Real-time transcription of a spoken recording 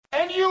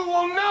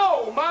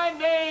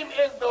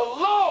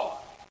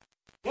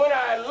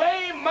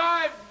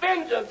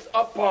vengeance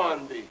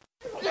upon thee.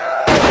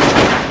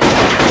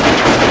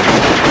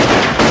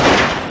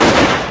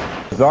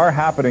 Bizarre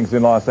happenings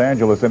in Los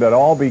Angeles, and it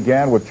all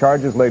began with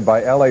charges laid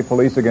by L.A.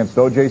 police against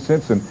O.J.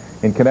 Simpson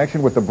in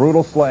connection with the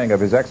brutal slaying of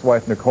his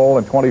ex-wife Nicole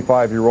and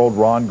 25-year-old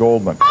Ron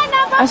Goldman.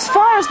 As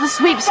far as the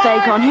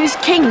sweepstake on who's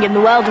king in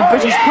the world of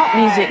British pop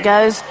music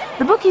goes,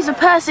 the bookies are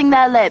pursing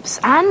their lips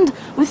and,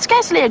 with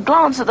scarcely a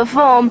glance at the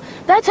form,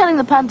 they're telling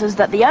the punters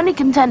that the only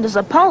contenders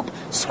are Pulp,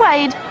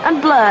 Suede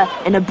and Blur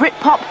in a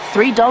Britpop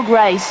three-dog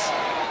race.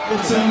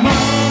 It's a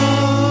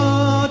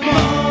mad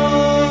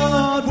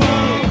world.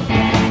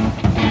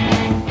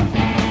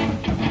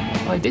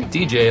 Well, I did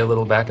DJ a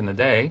little back in the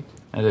day.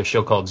 I had a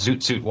show called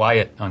Zoot Suit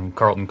Wyatt on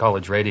Carleton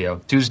College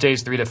Radio.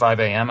 Tuesdays, 3 to 5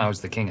 a.m., I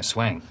was the king of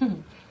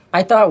swing.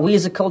 I thought we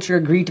as a culture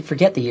agreed to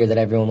forget the year that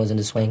everyone was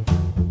into swing.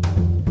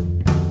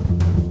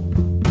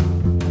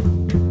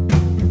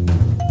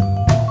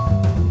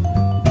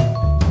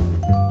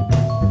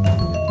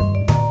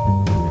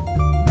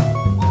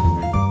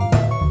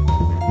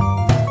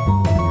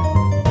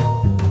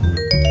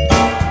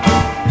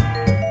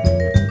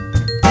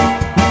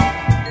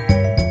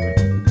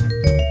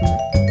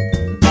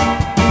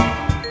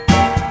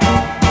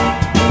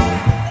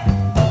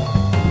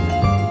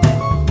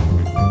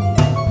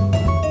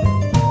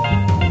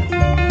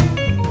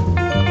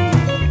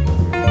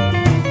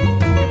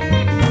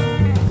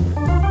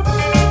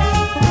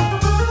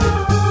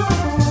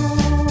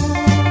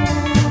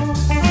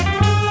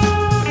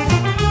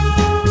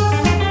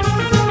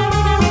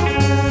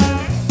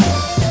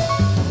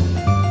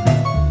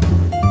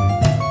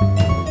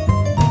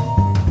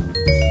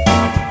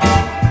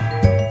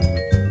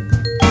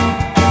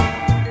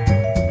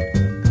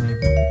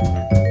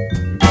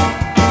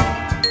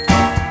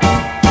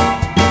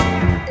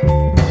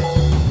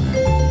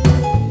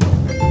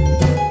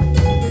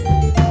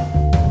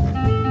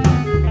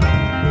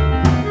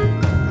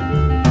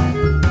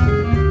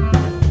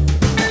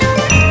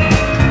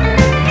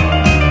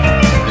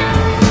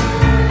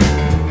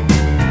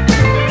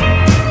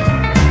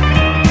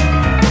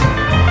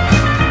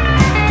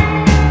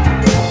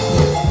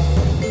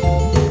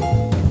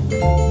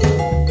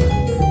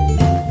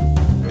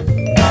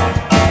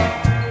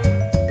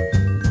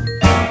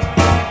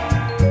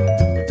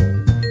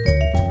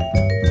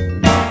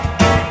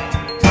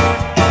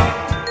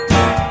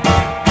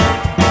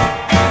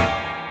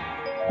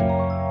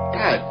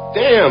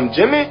 Damn,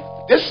 Jimmy,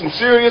 this some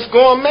serious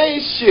gourmet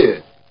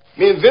shit.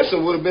 Me and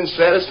Vincent would have been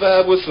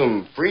satisfied with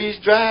some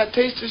freeze-dried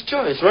Taster's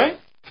Choice, right?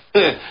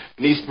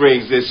 Niece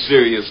brings this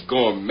serious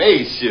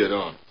gourmet shit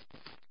on.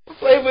 What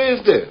flavor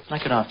is this?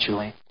 Knock it off,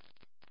 Julie.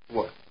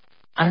 What?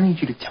 I don't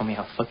need you to tell me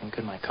how fucking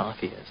good my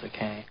coffee is,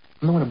 okay?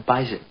 I'm the one who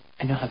buys it.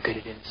 I know how good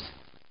it is.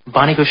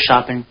 Bonnie goes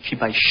shopping, she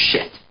buys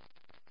shit.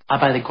 I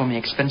buy the gourmet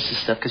expensive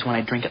stuff because when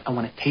I drink it, I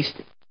want to taste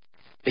it.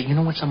 But you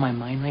know what's on my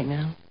mind right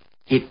now?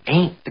 It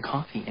ain't the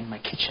coffee in my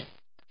kitchen.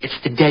 It's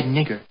the dead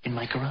nigger in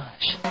my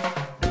garage.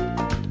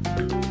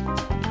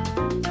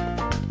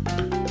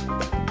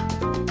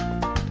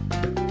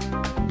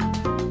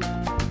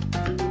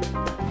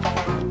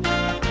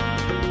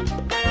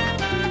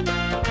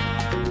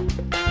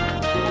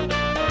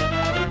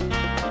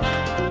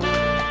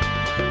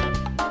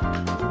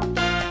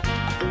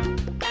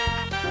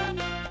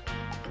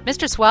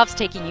 Mr. Suave's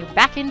taking you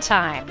back in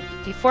time,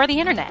 before the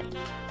internet,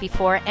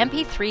 before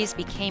MP3s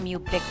became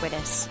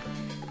ubiquitous,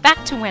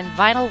 back to when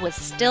vinyl was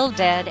still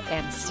dead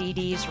and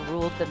CDs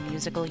ruled the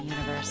musical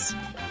universe,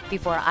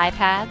 before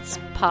iPads,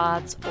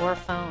 pods, or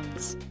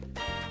phones.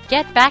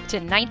 Get back to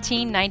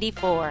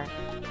 1994.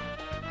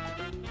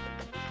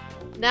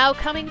 Now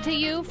coming to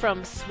you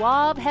from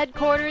Suave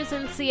headquarters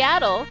in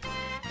Seattle,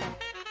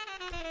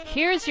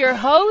 here's your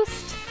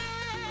host,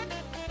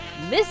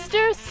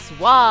 Mr.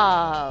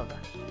 Suave.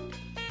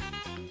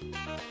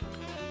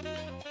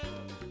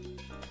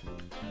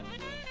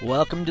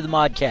 Welcome to the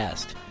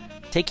Modcast,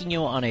 taking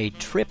you on a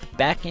trip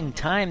back in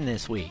time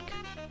this week.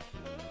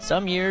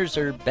 Some years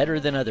are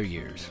better than other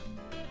years.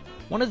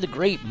 One of the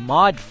great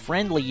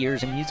mod-friendly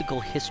years in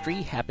musical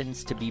history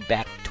happens to be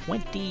back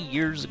 20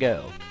 years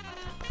ago.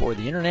 Before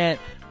the internet,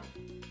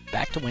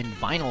 back to when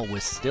vinyl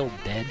was still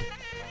dead.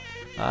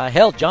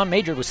 Hell, John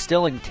Major was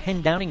still in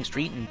 10 Downing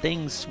Street and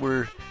things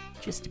were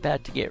just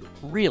about to get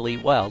really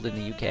wild in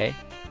the UK.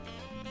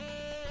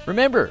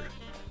 Remember,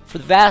 for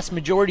the vast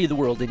majority of the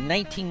world, in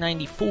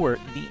 1994,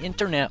 the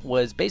internet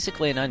was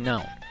basically an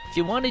unknown. If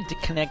you wanted to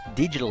connect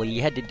digitally,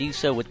 you had to do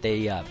so with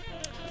a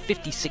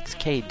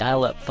 56K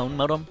dial-up phone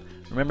modem.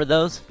 Remember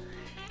those?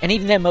 And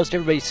even then, most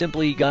everybody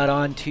simply got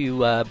on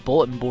to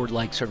bulletin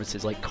board-like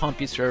services like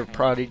CompuServe,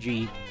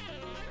 Prodigy.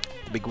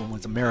 The big one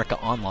was America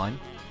Online.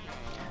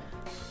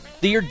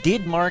 The year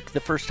did mark the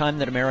first time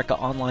that America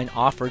Online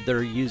offered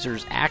their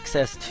users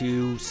access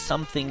to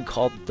something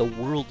called the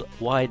World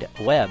Wide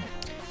Web.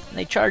 And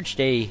they charged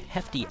a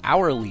hefty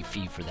hourly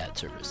fee for that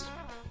service.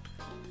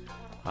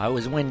 It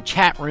was when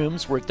chat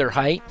rooms were at their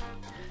height.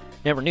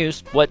 Never knew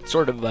what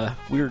sort of a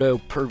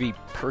weirdo, pervy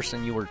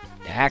person you were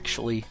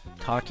actually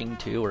talking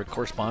to or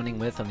corresponding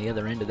with on the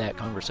other end of that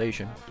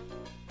conversation.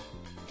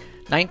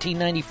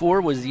 1994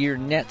 was the year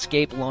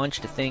Netscape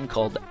launched a thing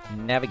called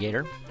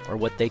Navigator, or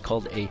what they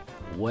called a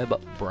web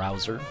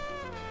browser.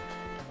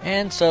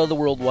 And so the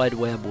World Wide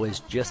Web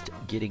was just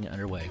getting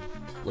underway.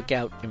 Look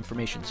out,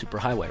 information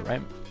superhighway,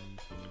 right?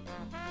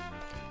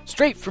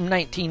 Straight from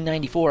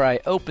 1994, I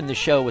opened the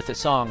show with a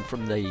song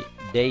from the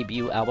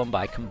debut album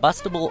by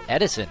Combustible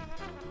Edison.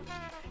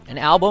 An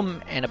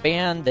album and a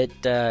band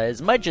that,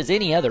 as much as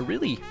any other,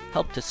 really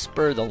helped to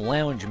spur the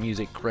lounge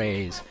music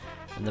craze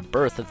and the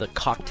birth of the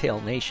Cocktail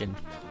Nation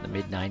in the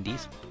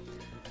mid-90s.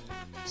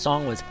 The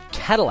song was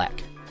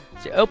Cadillac.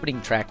 It's the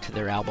opening track to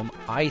their album,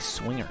 I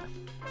Swinger.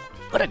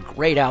 What a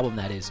great album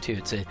that is, too.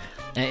 It's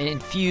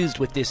infused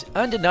with this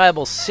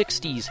undeniable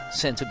 60s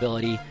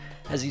sensibility,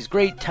 has these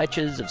great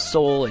touches of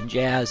soul and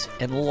jazz,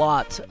 and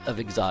lots of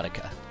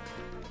exotica.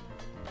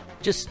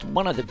 Just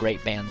one of the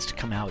great bands to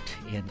come out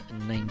in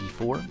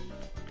 94.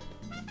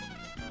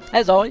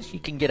 As always, you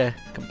can get a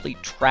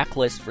complete track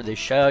list for this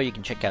show. You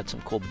can check out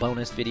some cool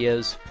bonus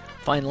videos.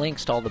 Find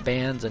links to all the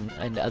bands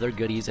and other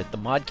goodies at the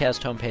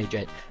Modcast homepage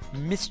at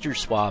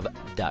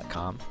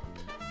MrSuave.com.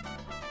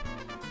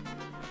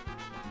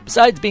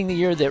 Besides being the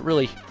year that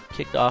really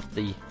kicked off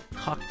the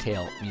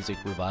cocktail music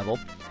revival,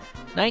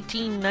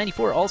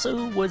 1994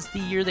 also was the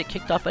year that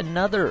kicked off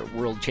another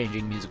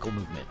world-changing musical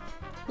movement.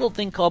 A little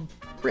thing called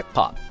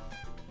Britpop.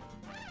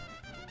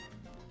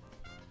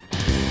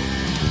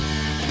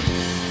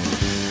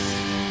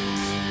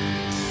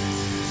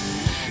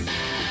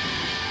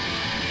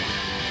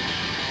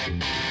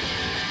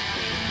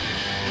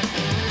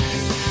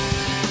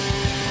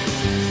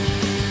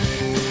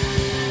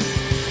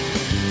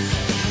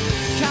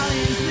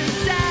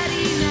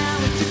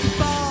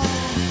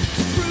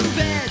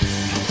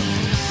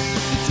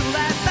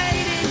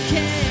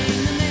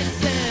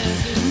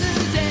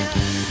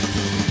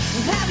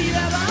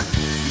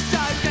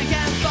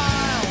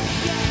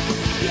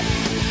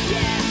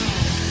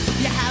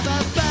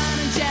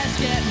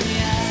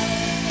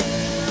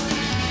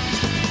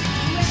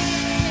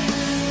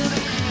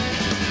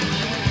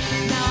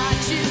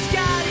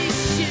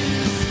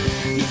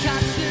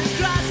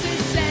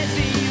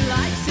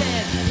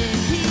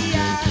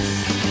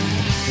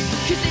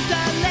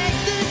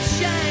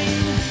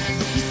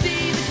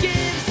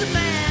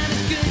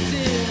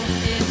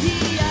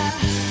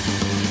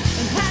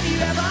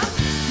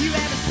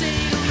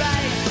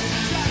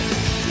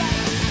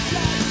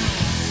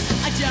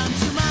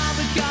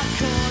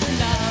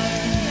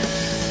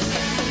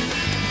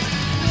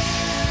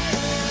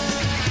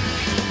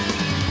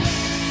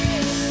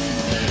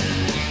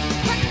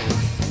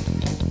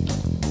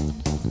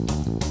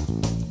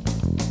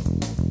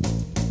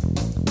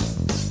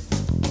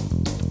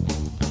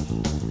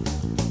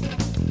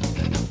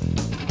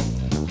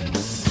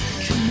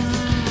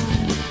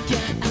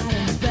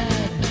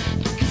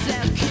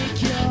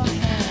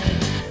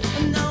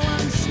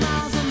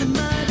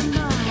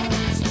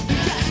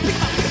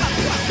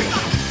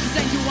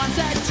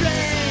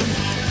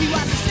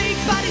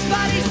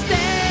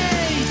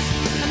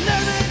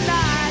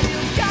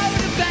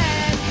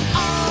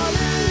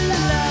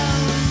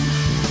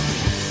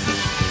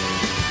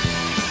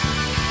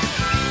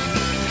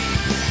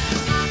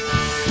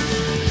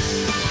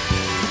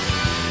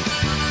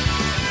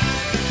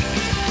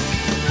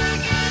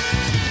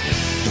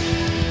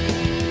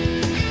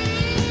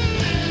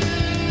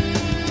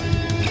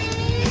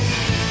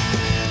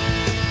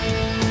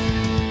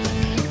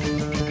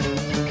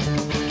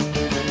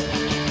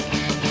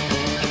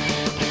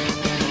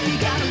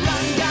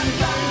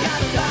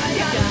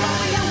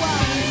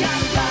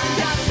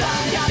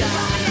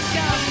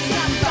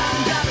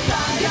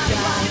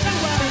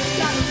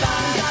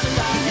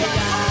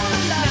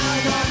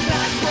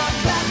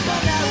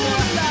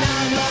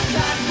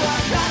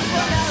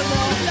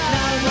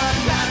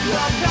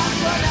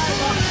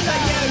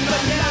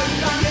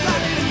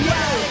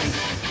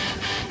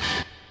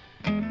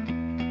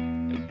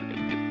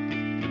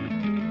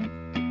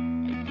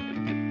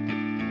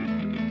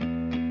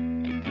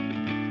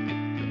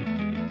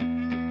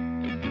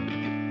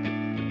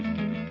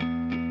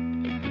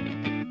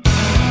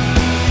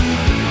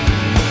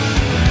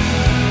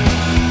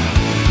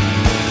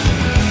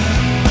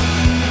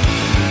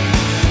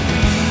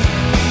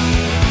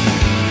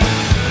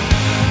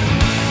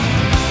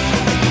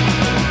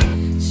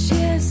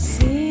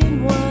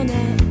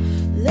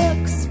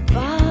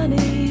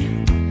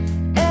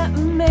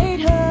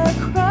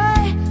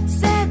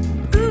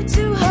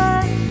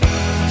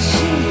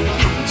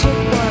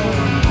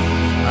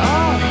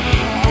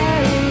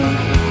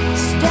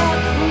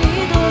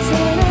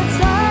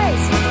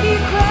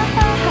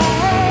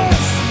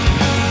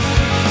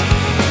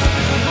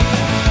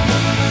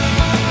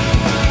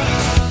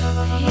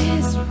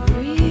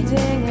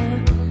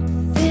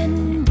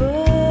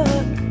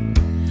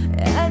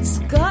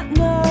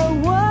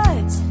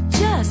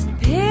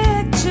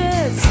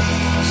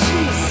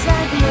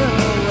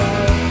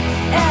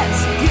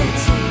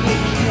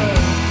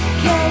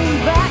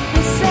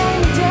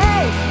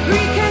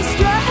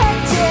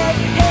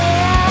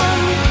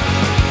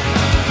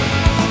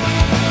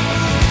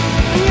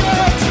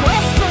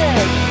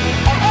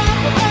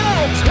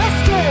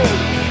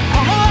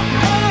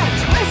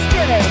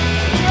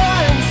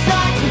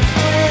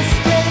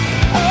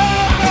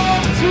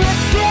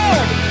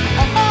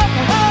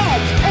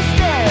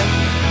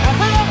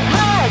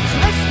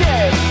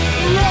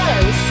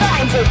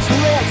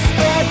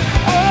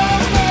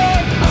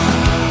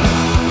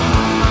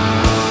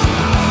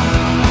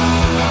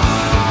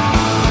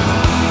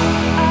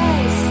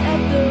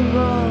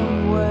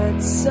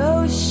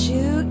 so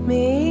shoot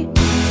me.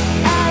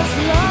 As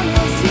long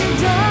as you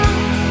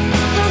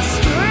don't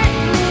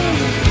strike me.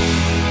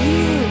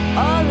 You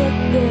all look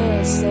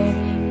the same,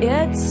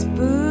 it's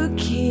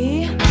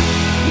spooky.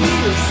 You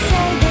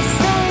say the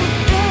same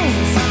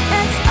things,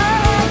 it's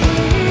ugly.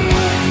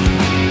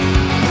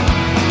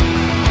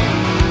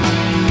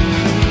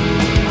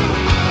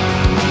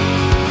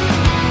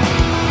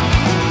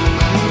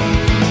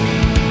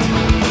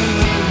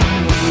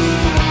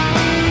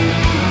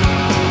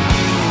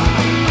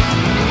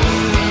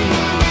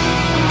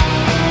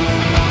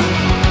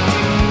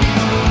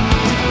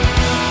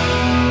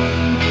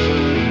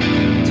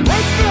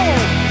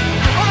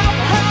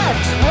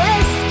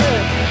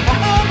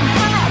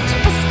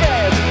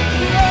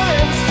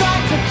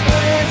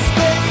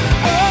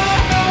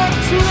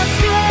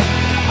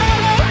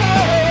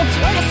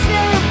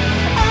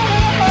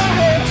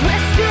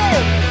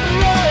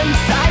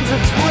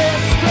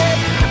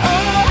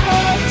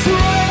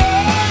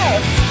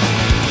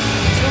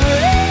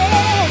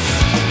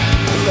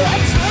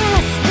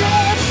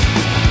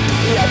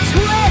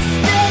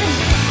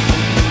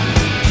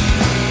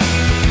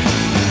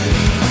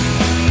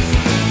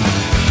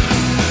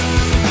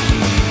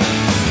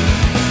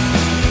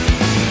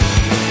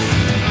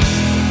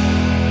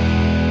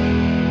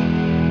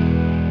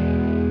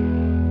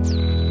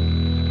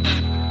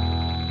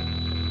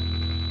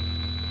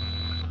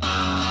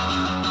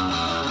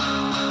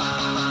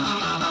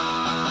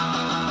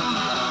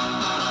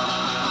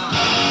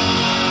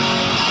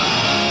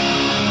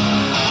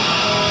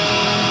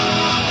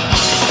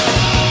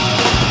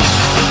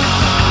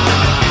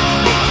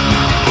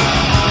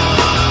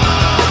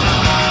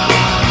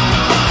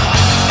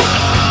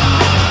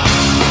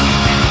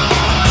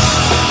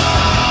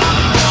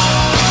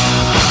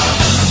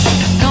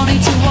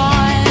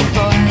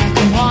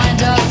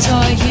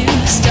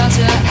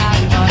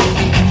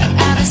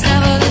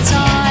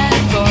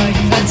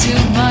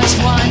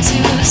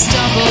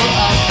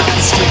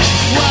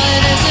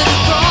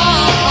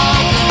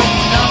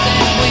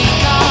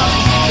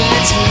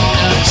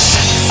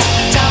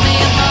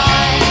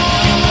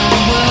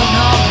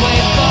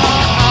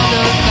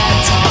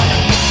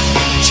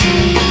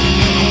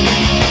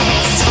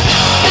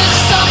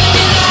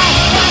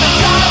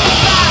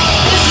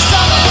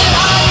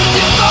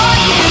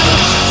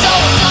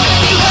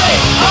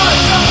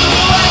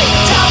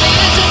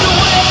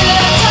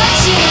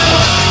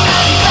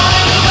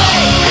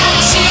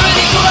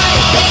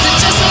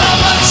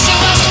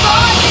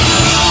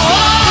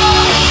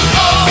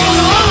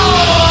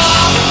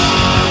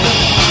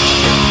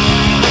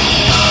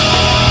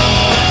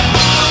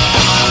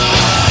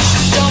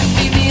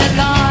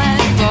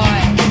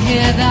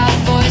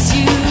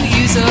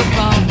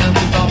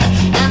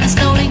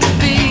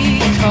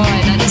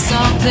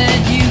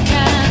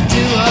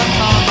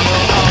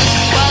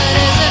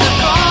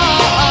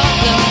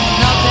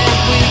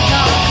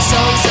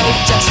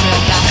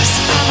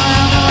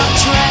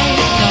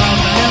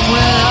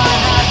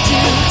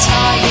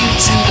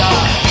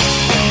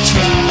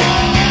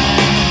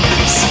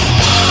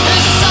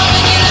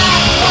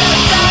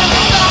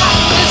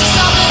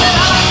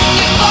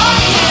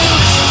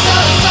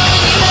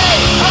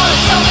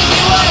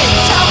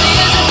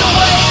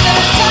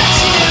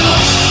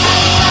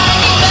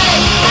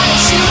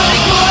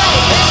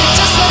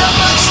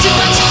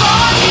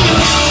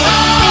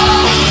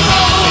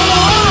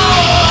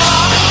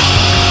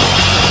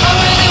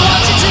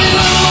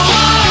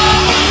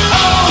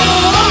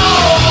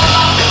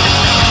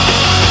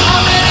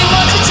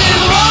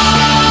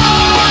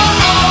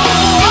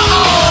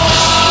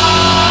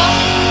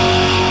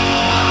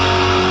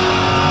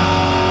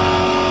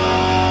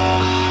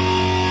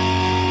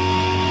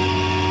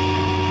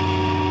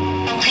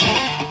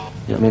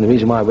 I mean, the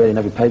reason why we're in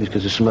every paper is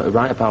because there's something to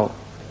write about.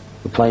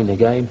 We're playing the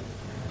game,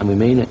 and we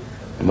mean it,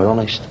 and we're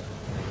honest,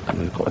 and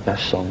we've got the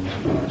best songs,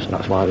 so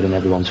that's why we're in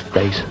everyone's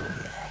face.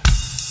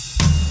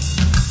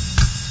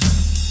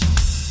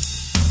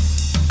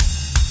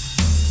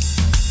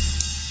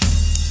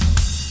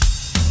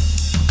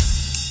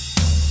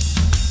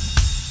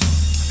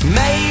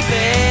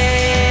 Maybe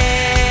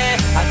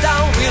I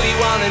don't really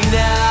wanna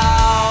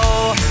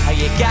know how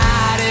your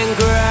garden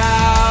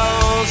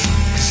grows,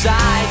 'cause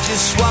I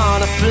just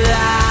wanna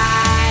fly.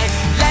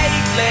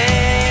 Lately,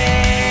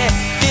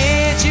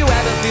 did you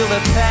ever feel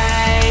the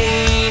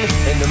pain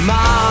in the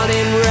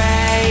morning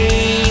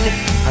rain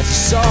as it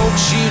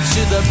soaks you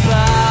to the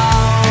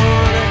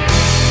bone?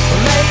 Or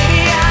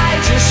maybe I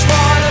just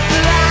wanna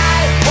fly,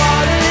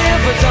 wanna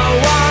live but don't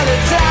wanna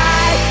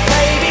die.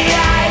 Maybe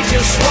I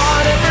just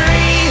wanna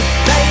breathe.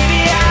 Maybe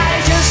I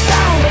just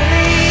don't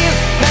believe.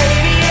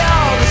 Maybe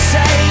you're the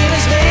same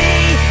as me.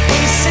 We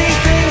see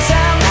things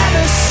I'll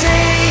never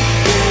see.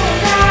 You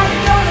and I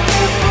are gonna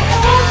live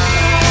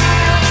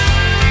forever.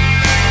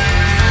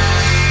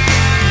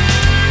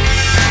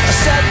 I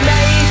said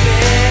maybe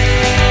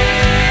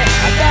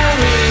I don't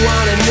really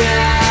wanna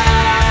know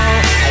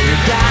how you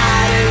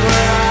got it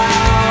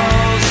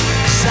rose,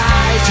 'cause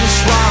I just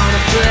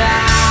wanna fly.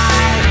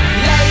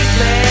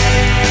 Lately,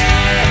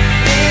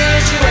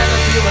 did you ever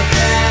feel a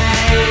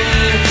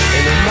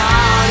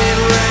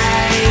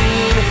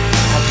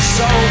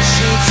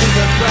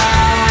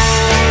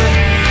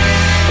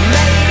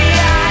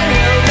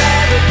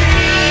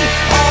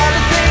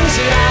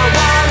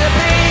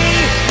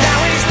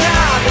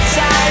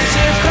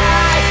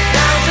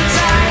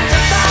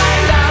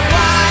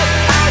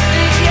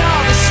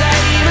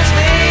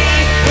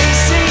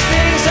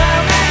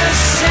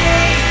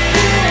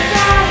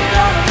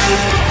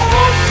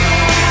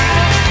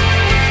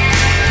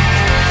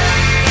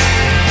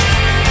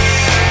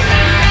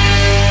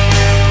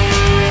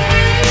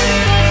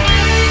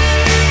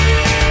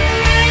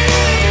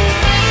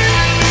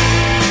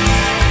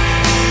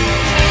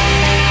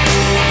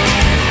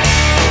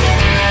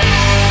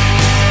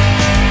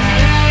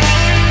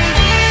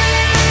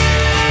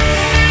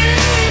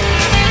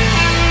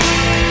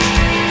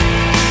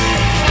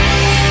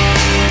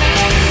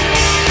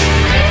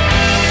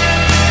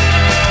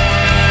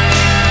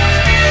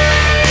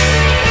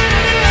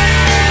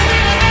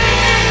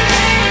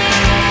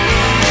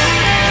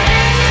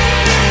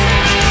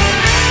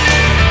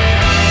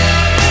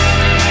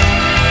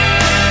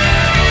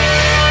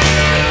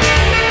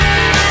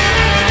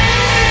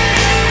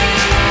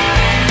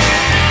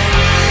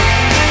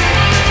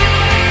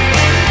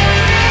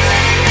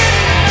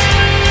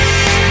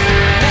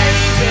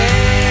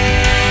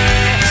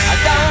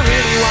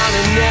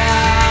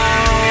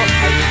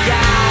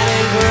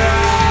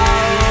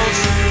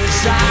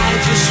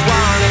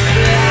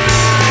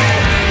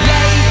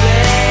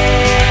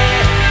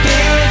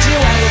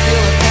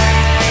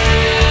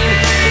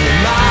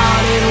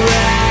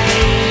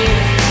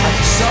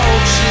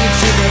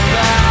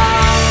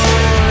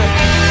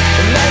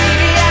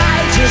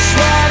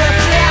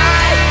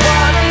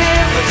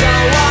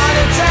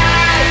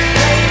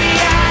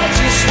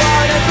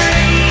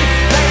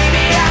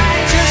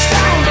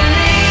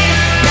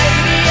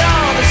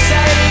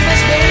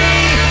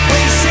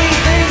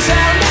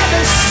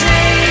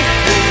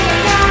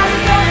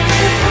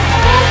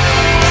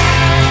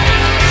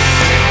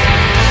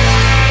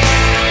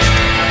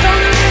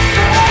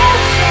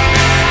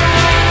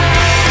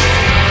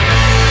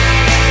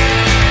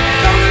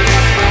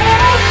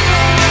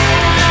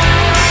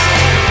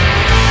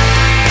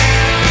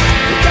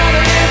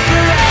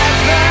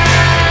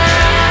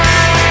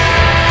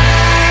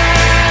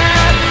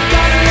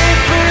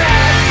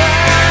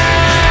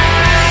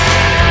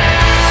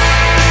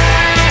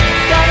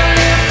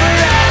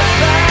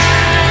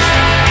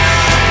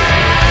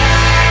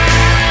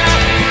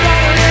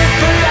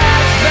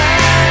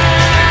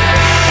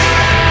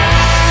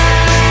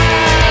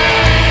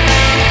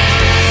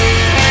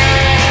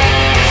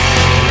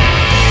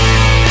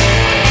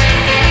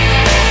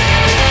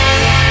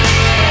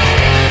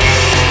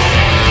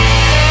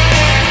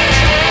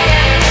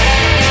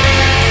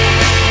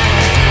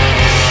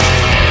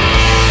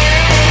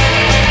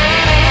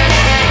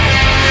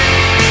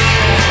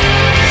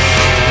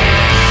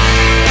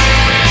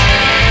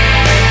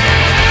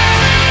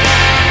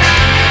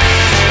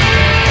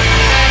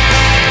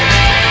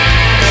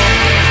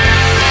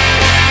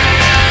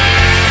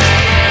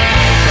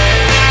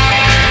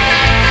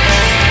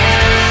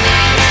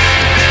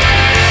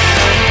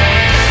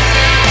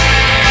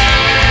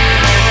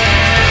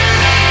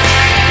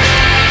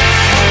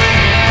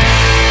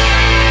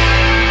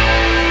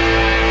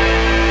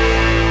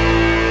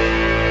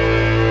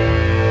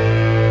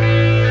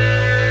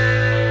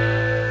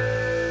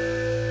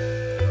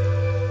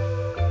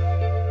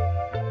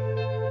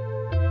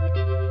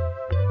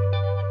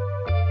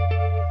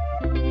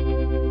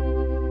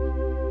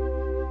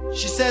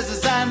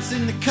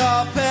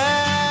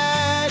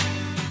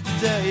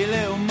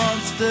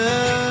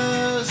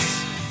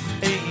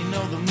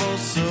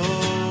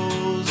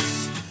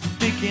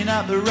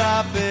up the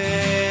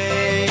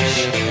rubbish.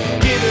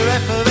 Give her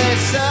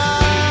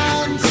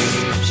effervescence,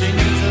 she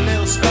needs a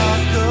little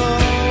sparkle.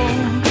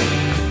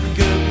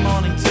 Good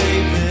morning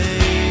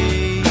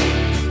TV,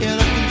 you're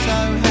looking so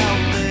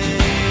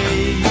healthy.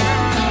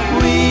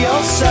 We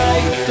all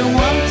say don't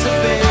want to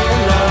be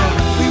alone.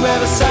 We wear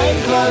the same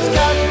clothes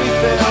cause we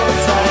feel the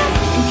same.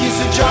 And kiss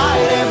the dry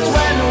lips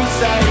when we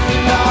say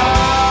goodnight.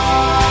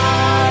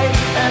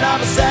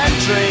 Another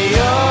century,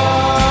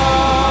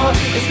 oh,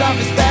 it's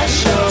nothing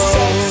special.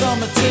 Sex on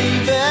the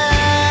TV,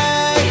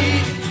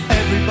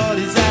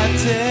 everybody's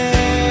at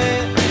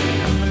it,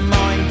 and the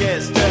mind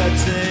gets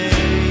dirty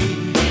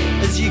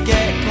as you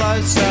get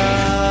closer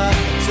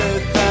to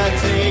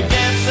 30.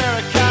 Gives her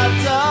a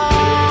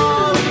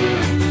cuddle,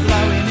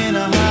 glowing in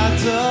a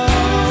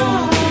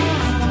huddle.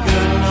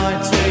 Good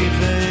night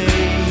TV,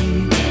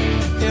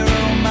 you're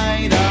all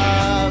made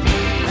up,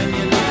 and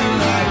you're looking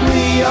like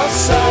we all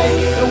say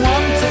don't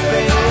want to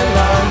be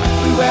alone.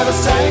 We wear the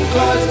same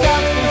clothes,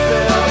 cause we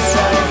feel the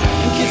same,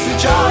 and kiss the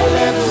dry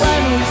lips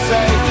when we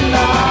say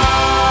goodnight.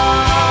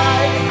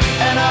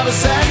 Another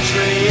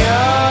century,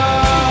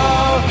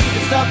 oh,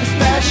 it's nothing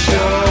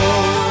special.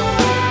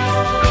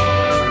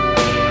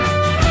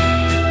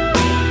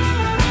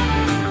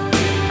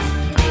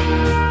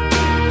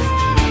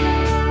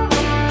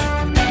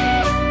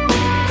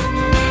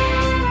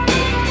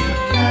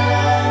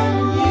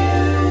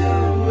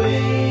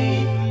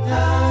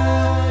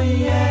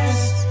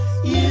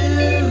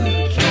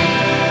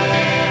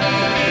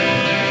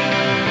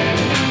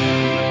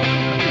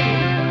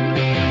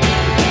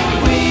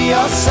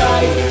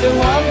 Say don't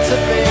want to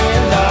be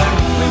alone.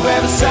 We wear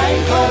the same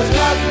clothes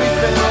cause we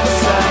feel the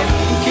same,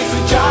 and kiss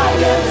the dry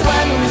lips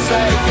when we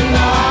say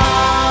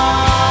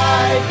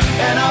goodnight.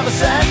 Another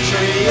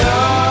century,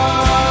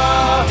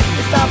 oh,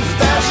 it's nothing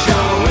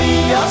special.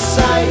 We all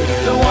say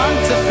don't want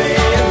to be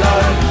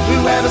alone. We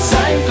wear the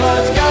same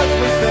clothes cause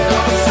we feel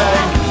the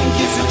same, and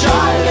kiss the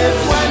dry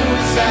lips when we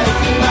say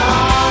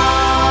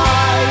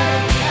goodnight.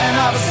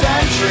 Another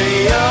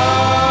century,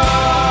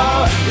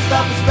 oh, it's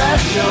nothing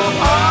special.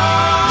 Oh,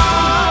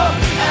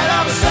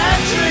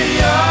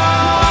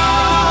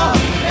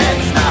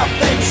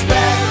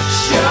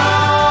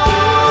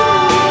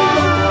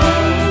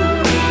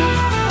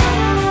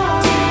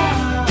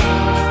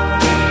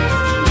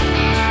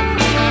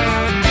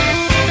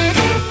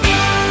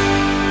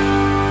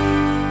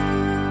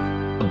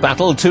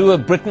 Battle, two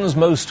of Britain's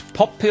most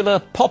popular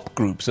pop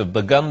groups have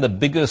begun the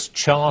biggest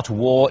chart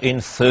war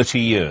in 30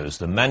 years.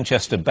 The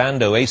Manchester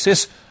band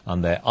Oasis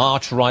and their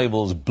arch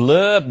rivals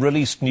Blur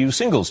released new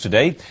singles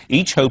today,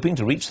 each hoping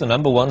to reach the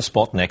 #1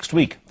 spot next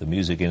week. The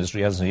music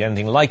industry hasn't seen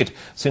anything like it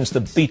since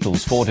the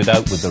Beatles fought it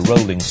out with the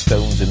Rolling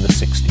Stones in the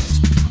 60s.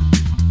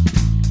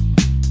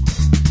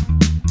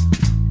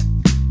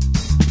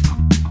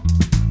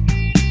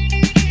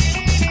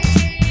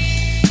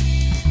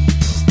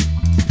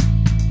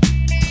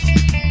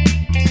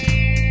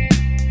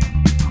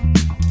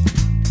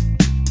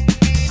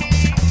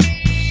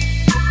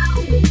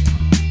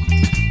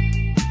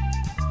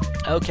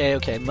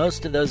 Okay,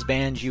 most of those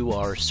bands you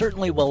are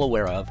certainly well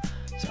aware of,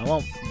 so I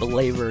won't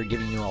belabor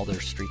giving you all their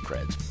street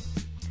creds.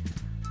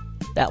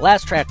 That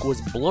last track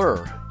was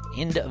Blur,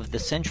 End of the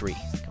Century.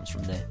 It comes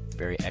from the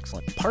very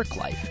excellent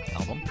Parklife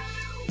album.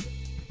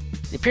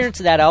 The appearance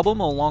of that album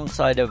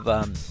alongside of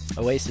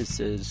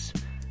Oasis's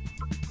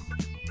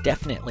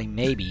Definitely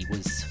Maybe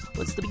was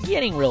the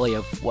beginning, really,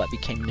 of what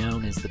became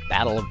known as the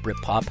Battle of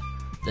Britpop,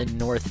 the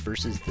North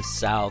versus the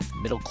South,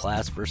 middle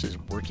class versus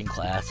working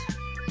class.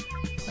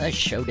 A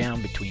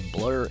showdown between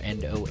Blur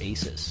and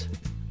Oasis.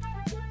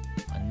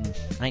 In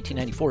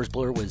 1994's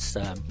Blur was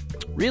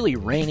really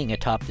reigning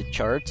atop the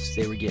charts.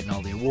 They were getting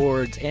all the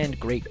awards and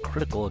great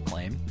critical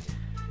acclaim.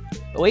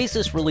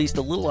 Oasis released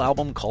a little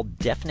album called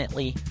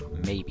Definitely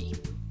Maybe.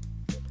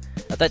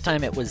 At that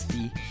time, it was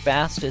the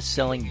fastest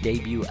selling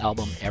debut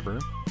album ever.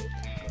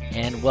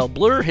 And while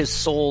Blur has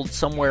sold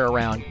somewhere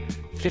around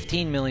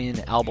 15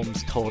 million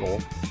albums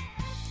total,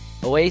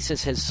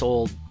 Oasis has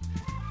sold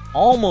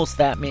almost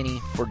that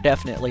many for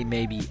Definitely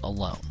Maybe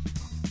alone.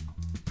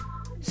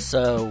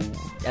 So,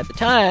 at the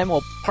time,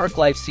 well,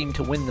 Parklife seemed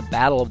to win the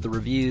battle of the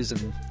reviews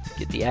and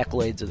get the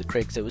accolades of the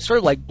critics. It was sort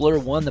of like Blur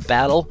won the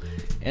battle,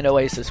 and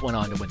Oasis went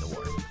on to win the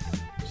war.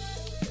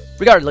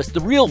 Regardless, the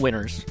real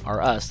winners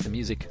are us, the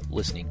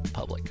music-listening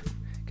public,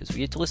 because we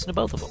get to listen to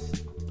both of them.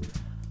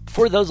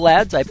 Before those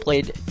lads, I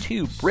played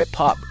two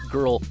Britpop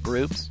girl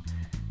groups.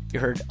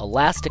 You heard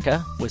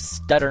Elastica with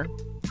Stutter,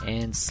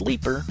 and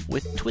Sleeper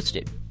with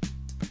Twisted.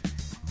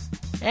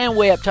 And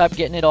way up top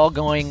getting it all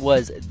going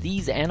was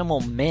These Animal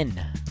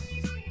Men.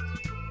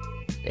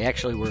 They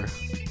actually were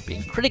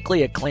being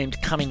critically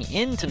acclaimed coming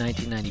into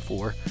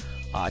 1994,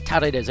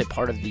 touted as a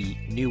part of the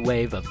new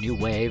wave of new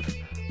wave,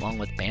 along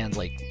with bands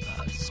like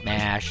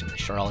Smash and the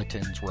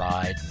Charlatans,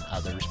 Ride, and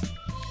others.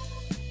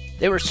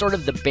 They were sort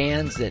of the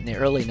bands that in the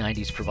early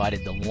 90s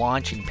provided the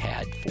launching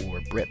pad for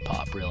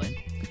Britpop,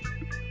 really.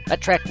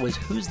 That track was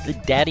Who's the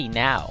Daddy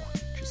Now,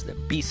 which is the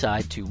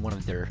B-side to one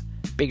of their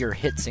bigger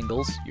hit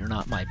singles, You're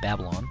Not My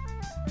Babylon.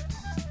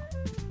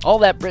 All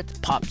that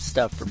Britpop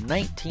stuff from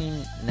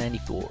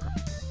 1994.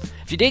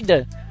 If you dig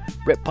the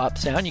Britpop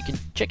sound, you can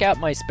check out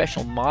my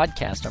special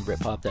modcast on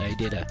Britpop that I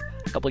did a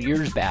couple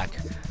years back.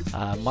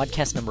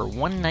 Modcast number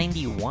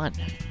 191.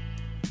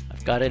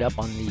 I've got it up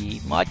on the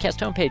modcast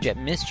homepage at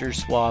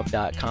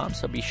MrSuave.com,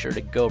 so be sure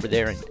to go over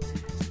there and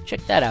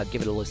check that out.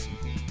 Give it a listen.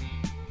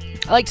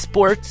 I like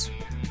sports.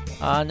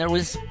 And there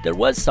was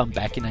some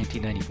back in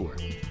 1994.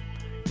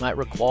 You might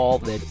recall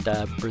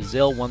that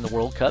Brazil won the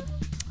World Cup.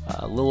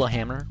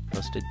 Lillehammer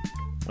hosted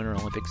Winter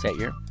Olympics that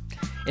year.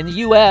 In the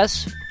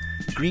U.S.,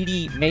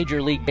 greedy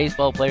Major League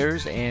Baseball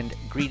players and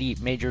greedy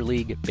Major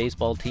League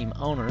Baseball team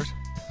owners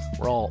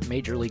were all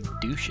Major League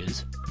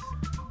douches,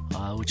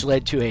 which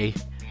led to a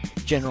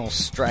general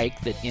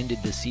strike that ended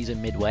the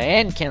season midway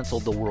and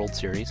canceled the World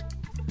Series.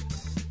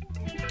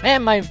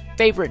 And my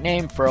favorite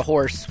name for a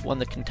horse won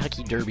the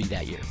Kentucky Derby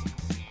that year.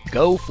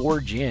 Go for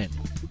gin.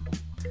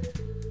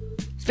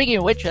 Speaking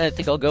of which, I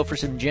think I'll go for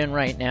some gin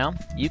right now.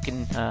 You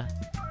can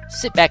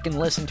sit back and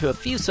listen to a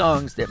few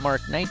songs that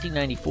marked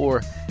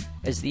 1994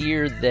 as the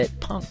year that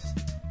punk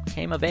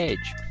came of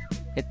age,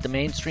 hit the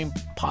mainstream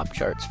pop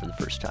charts for the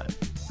first time.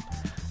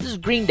 This is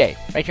Green Day,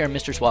 right here on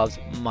Mr. Suave's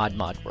Mod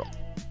World.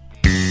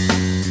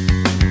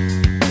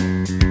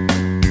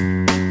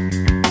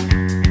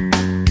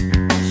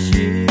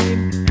 She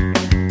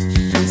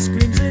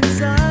screams in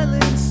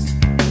silence,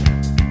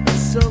 a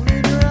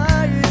sullen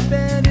riot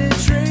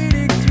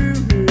penetrating through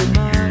her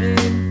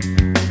mind,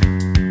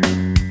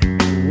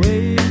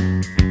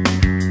 waiting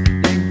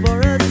for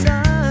a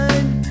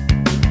sign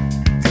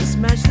to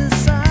smash the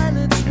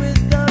silence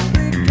with the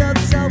brick of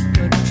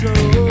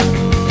self-control.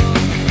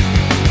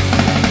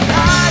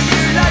 Are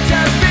you not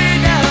just free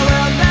now?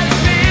 Well, that's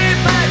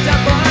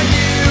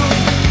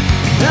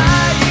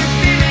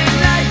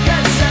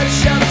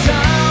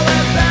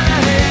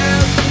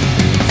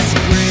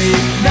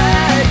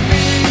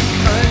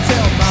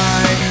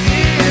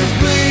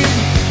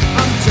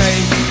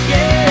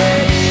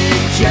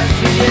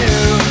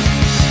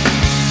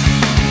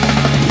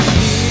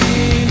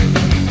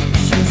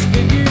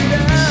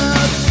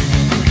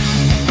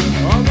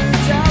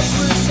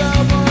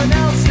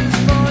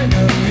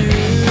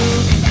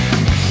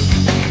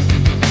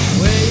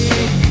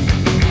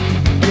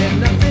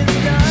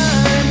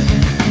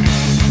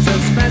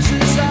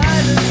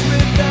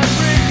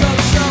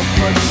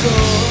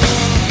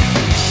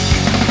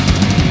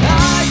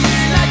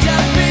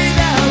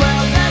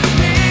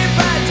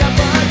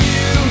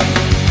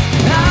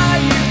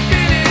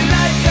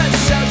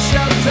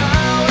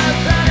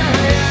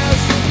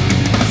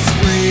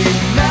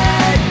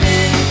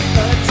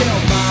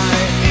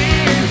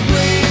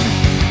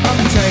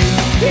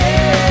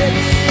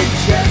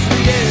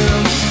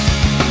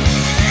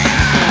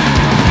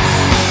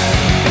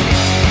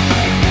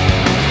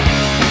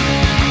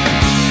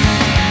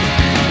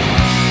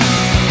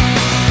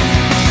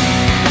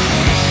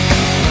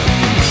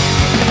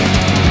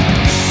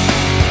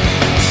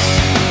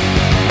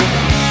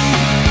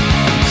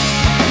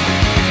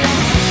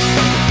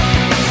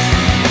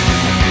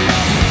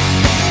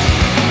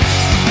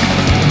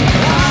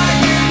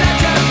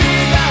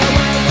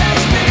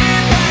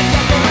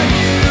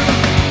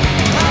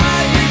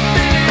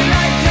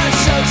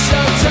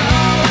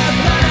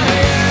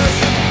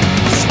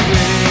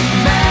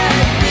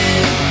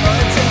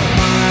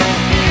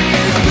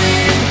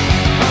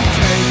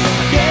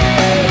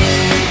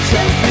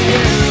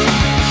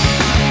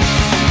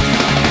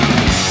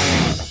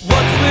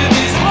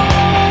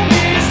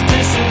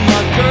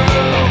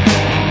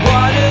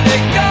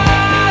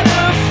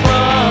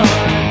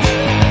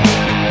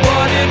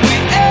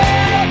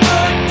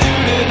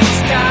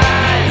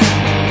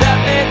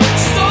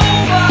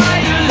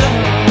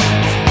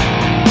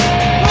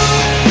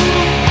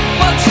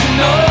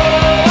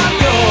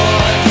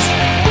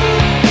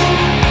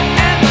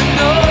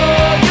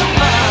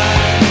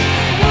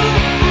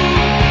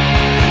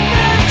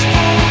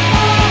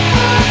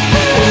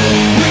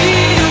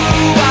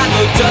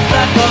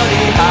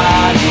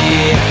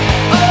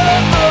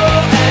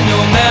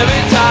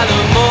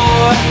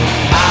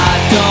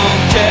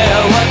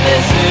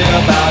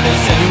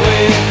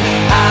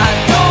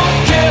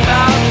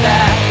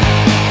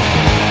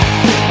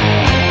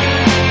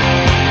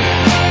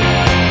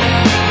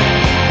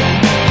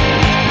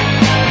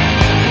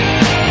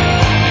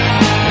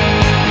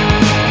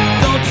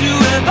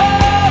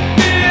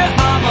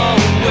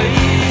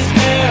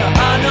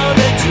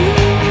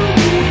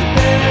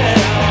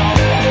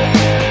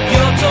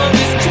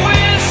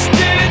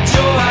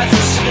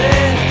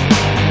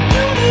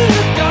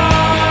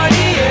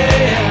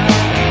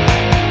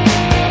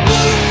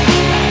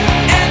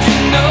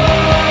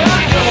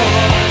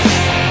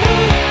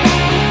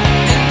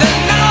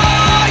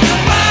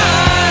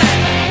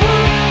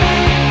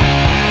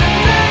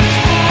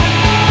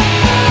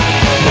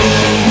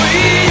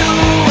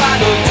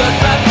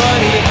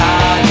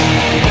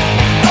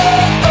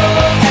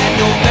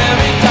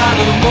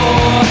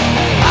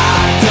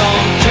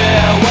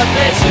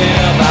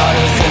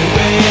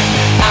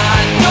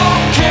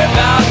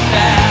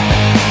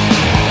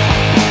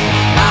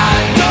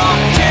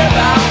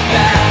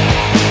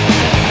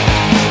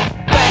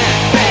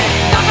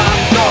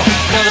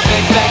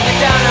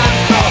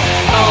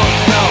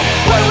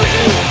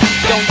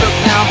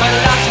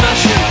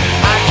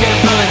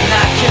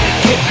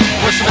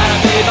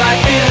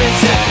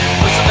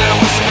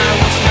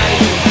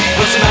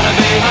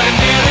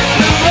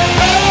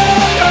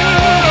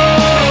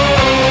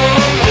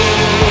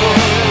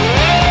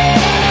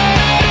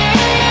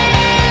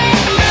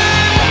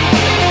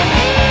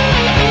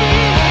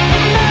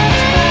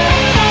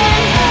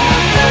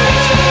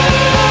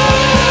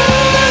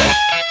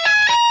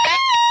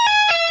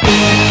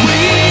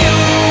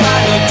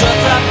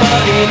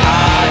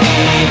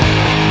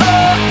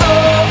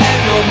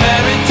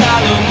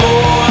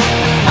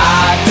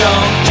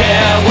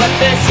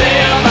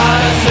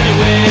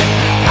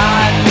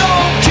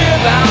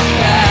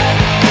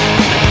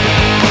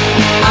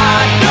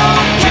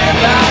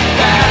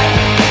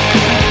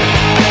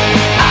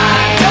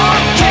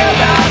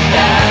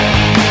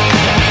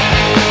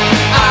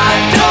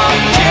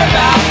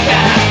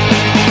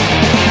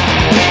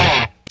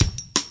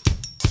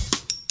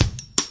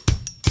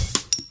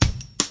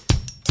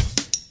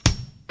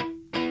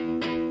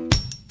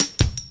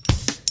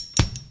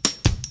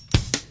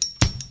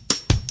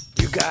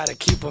gotta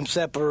keep them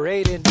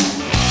separated.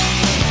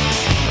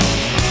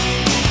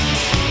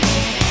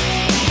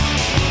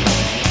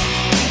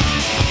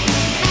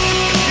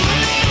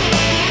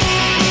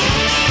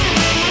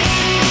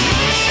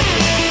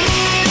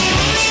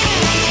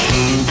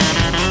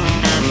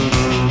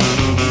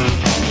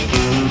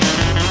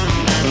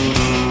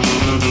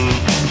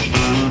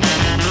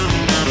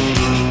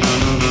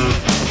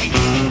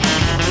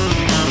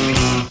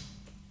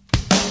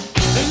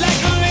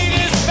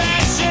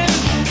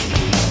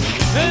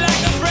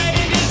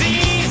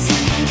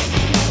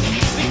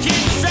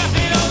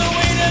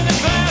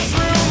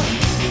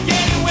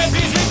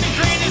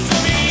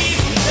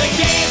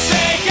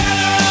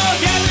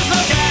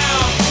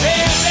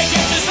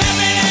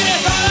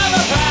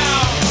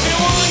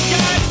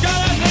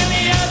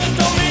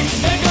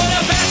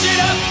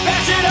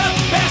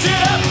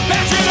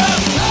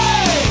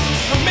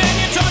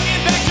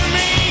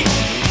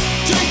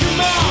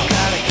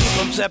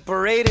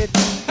 Separated.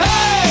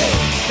 Hey!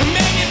 The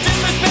man you're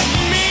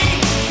disrespecting me.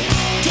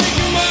 Take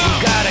him out.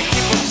 You gotta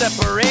keep them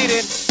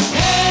separated.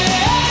 Hey!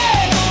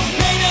 Hey! Don't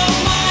pay no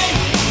mind.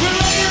 We're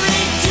under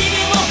 18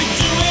 and won't be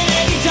doing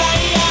any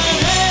time.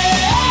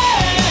 Hey!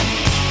 Hey!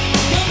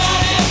 Come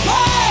out and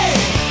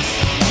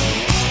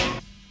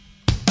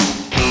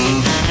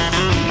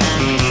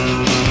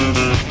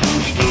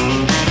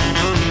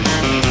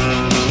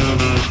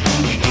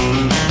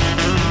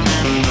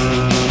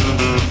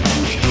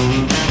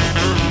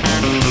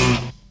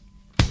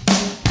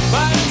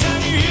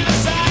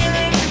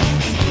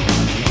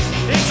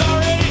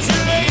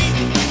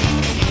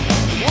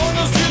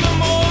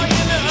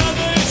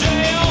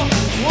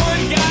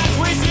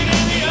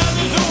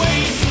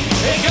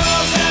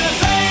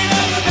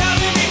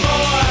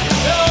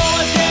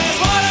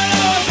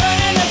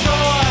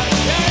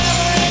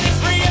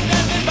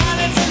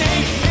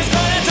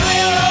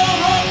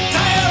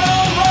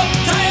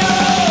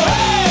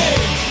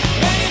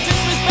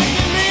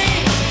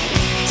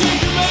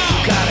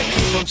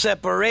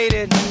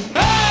separated.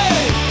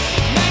 Hey!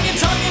 Man, you're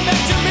talking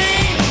back to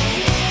me.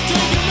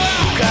 Take him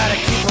out. You gotta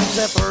keep them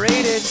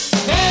separated.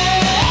 Hey!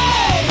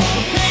 Hey!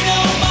 Don't pay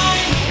no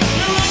mind.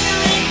 You're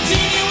under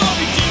 18, you won't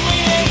be doing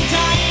any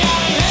time.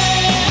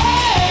 Hey!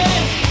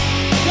 Hey!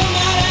 Come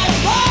out and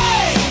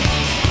play.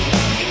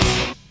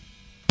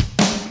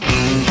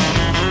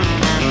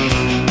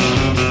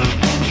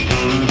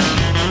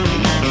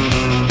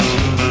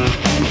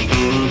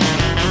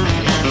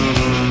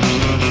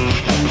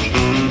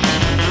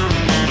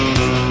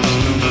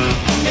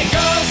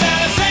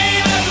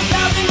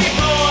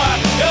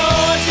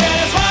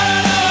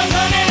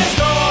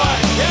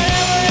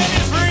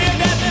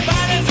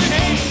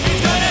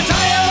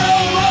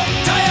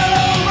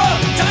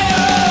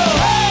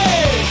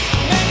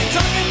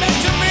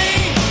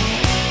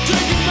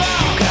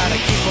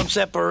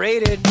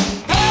 Separated.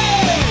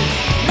 Hey!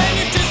 Man,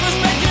 you're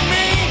disrespecting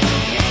me.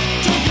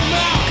 Take him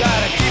out.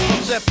 Gotta keep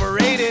them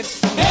separated.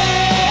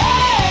 Hey!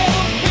 Hey!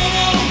 Don't pay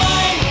no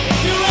mind.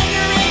 You're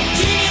under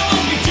 18, you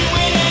won't be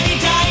doing any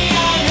time.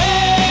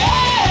 Hey!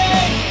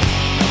 Hey!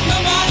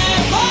 Come out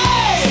and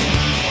play.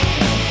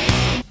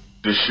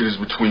 This shit is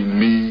between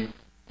me,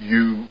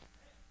 you,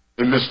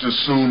 and Mr.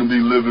 Soon to be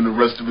living the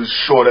rest of his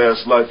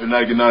short-ass life in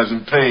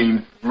agonizing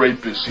pain,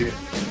 rapist here.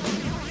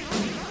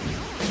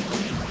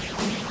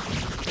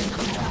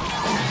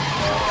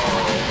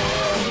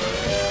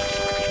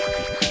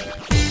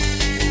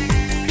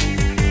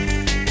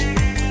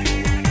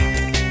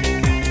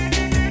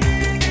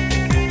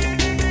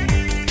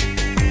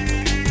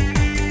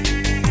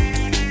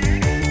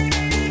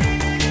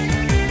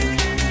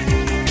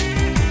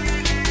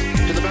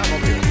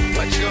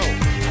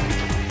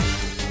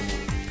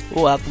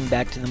 Welcome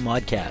back to the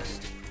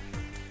Modcast.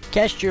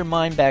 Cast your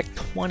mind back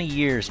 20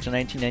 years to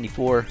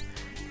 1994,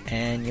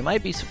 and you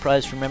might be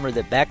surprised to remember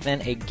that back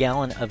then a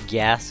gallon of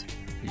gas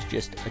was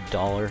just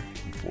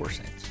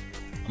 $1.04.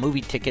 A movie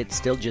ticket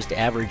still just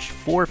averaged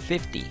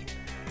 $4.50.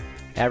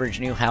 Average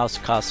new house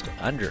cost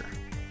under,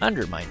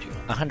 mind you,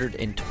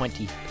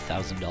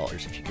 $120,000,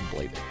 if you can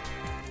believe it.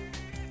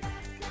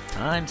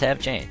 Times have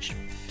changed.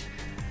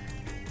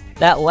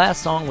 That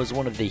last song was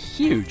one of the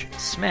huge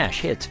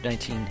smash hits of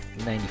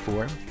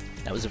 1994.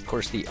 That was, of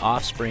course, The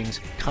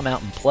Offspring's Come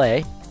Out and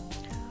Play.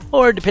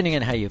 Or, depending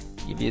on how you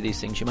view these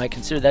things, you might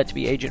consider that to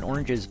be Agent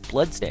Orange's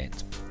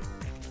Bloodstains.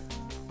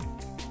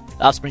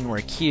 The Offspring were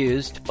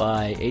accused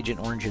by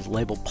Agent Orange's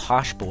label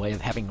Posh Boy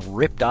of having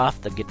ripped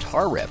off the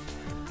guitar riff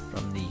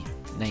from the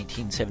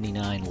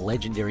 1979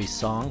 legendary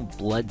song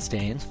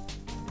Bloodstains.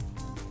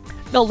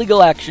 No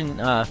legal action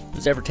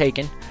was ever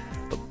taken,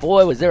 but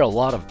boy, was there a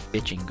lot of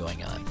bitching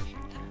going on.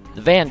 The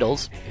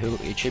Vandals, who,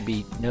 it should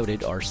be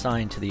noted, are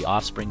signed to the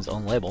Offspring's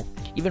own label,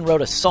 even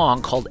wrote a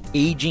song called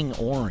Aging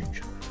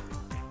Orange,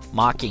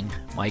 mocking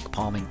Mike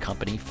Palm and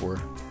company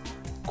for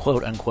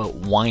quote-unquote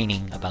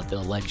whining about the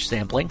alleged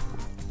sampling.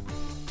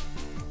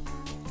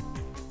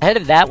 Ahead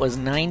of that was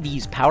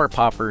 90s power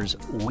poppers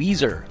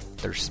Weezer.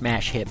 Their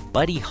smash hit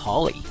Buddy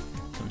Holly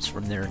comes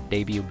from their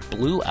debut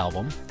Blue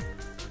album.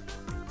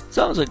 The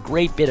song was a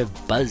great bit of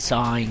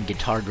buzzsawing,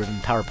 guitar-driven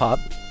power pop.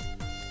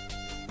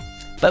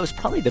 But it was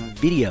probably the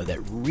video that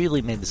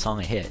really made the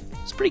song a hit.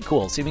 It's pretty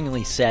cool,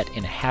 seemingly set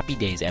in a Happy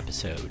Days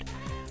episode.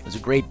 It was a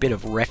great bit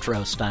of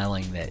retro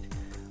styling that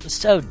was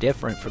so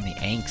different from the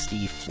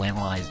angsty,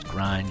 flannelized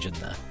grunge and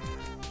the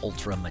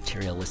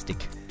ultra-materialistic,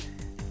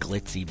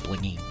 glitzy,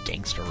 blingy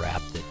gangster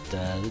rap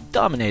that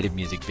dominated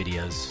music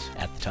videos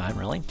at the time,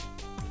 really.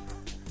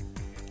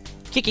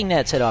 Kicking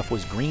that set off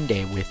was Green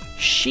Day with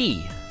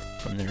She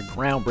from their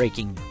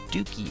groundbreaking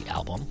Dookie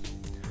album,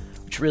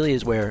 which really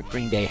is where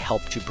Green Day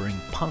helped to bring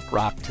punk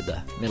rock to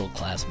the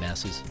middle-class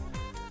masses.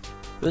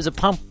 It was a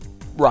punk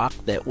rock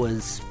that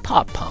was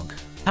pop-punk,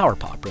 power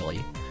pop,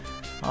 really.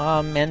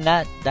 And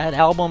that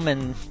album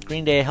and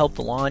Green Day helped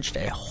launch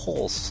a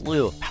whole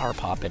slew of power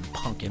pop and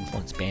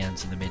punk-influenced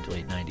bands in the mid to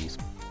late 90s.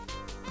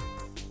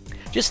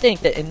 Just think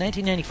that in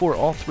 1994,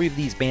 all three of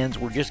these bands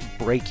were just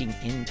breaking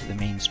into the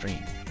mainstream.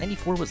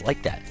 94 was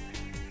like that.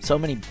 So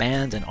many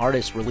bands and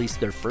artists released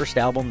their first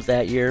albums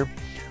that year,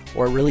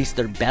 or released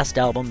their best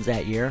albums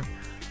that year,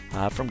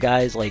 from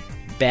guys like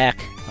Beck,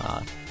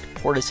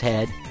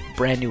 Portishead,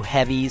 Brand New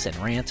Heavies, and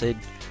Rancid.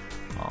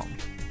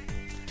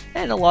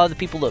 And a lot of the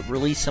people that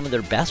released some of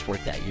their best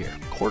work that year.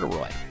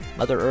 Corduroy,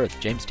 Mother Earth,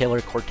 James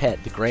Taylor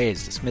Quartet, The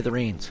Grays, The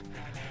Smithereens.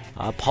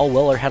 Paul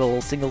Weller had a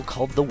little single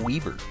called The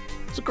Weaver.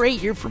 It was a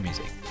great year for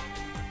music.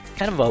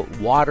 Kind of a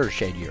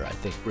watershed year, I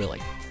think,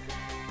 really.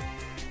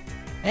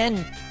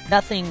 And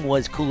nothing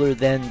was cooler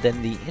than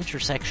the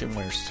intersection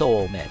where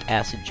soul met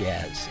acid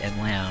jazz and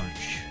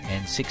lounge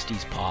and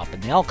 60s pop,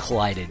 and they all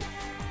collided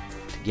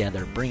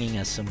together, bringing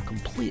us some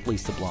completely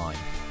sublime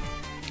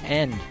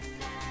and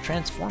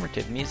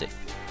transformative music,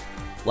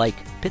 like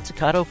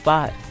Pizzicato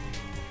 5,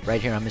 right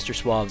here on Mr.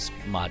 Suave's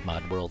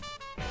Mod World.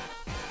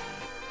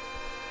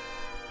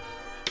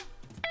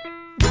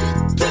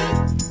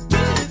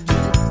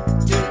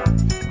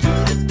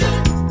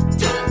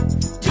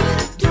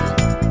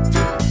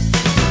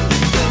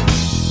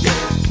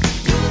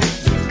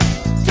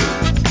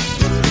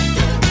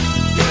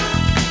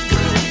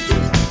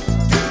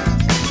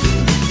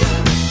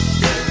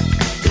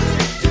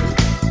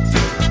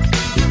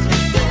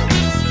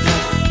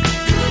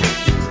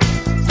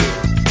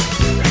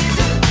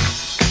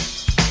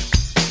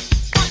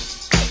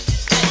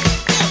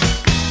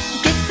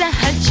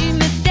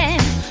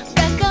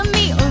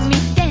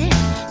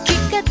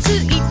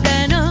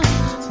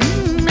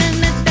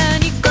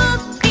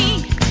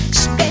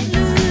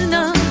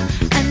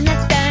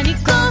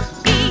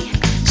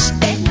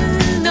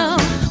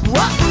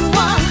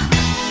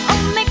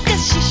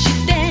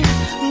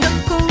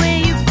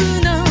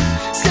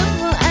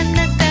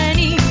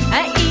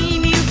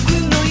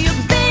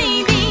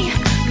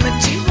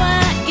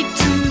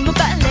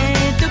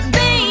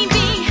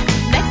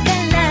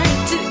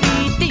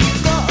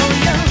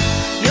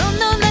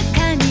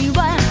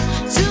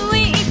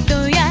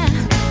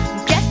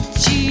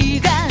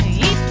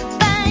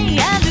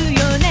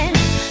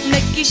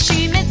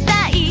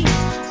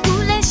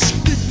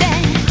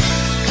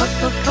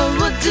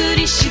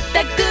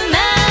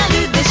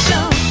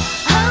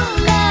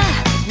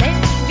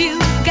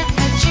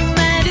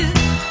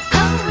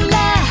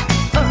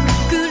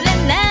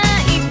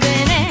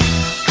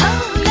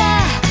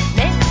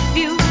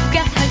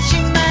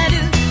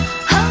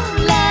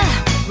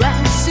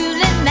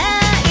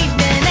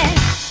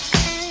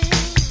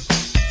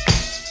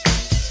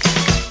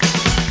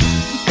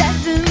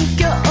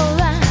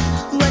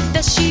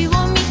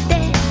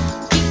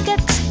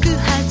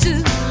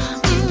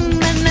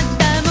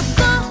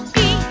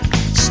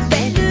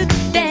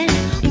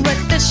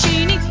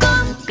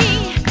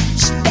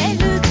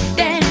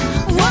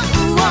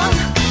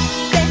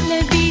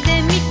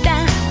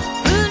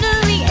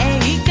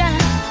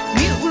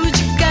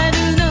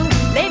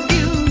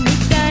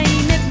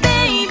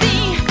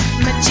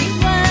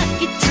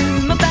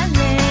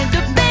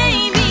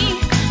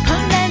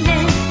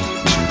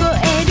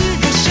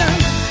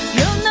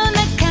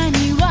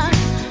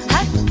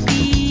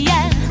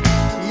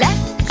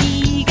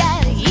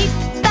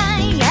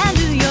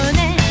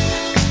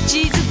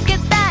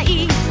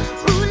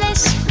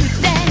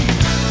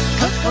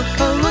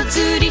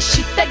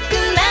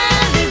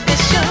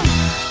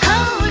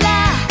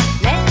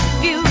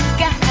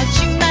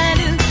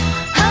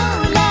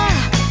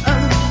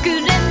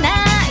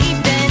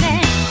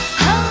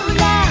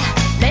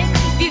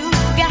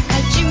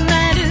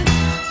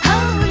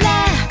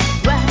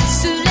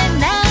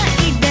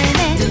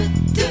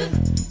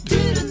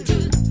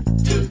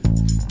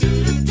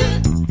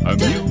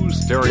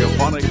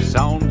 Stereophonic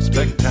Sound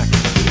Spectacular.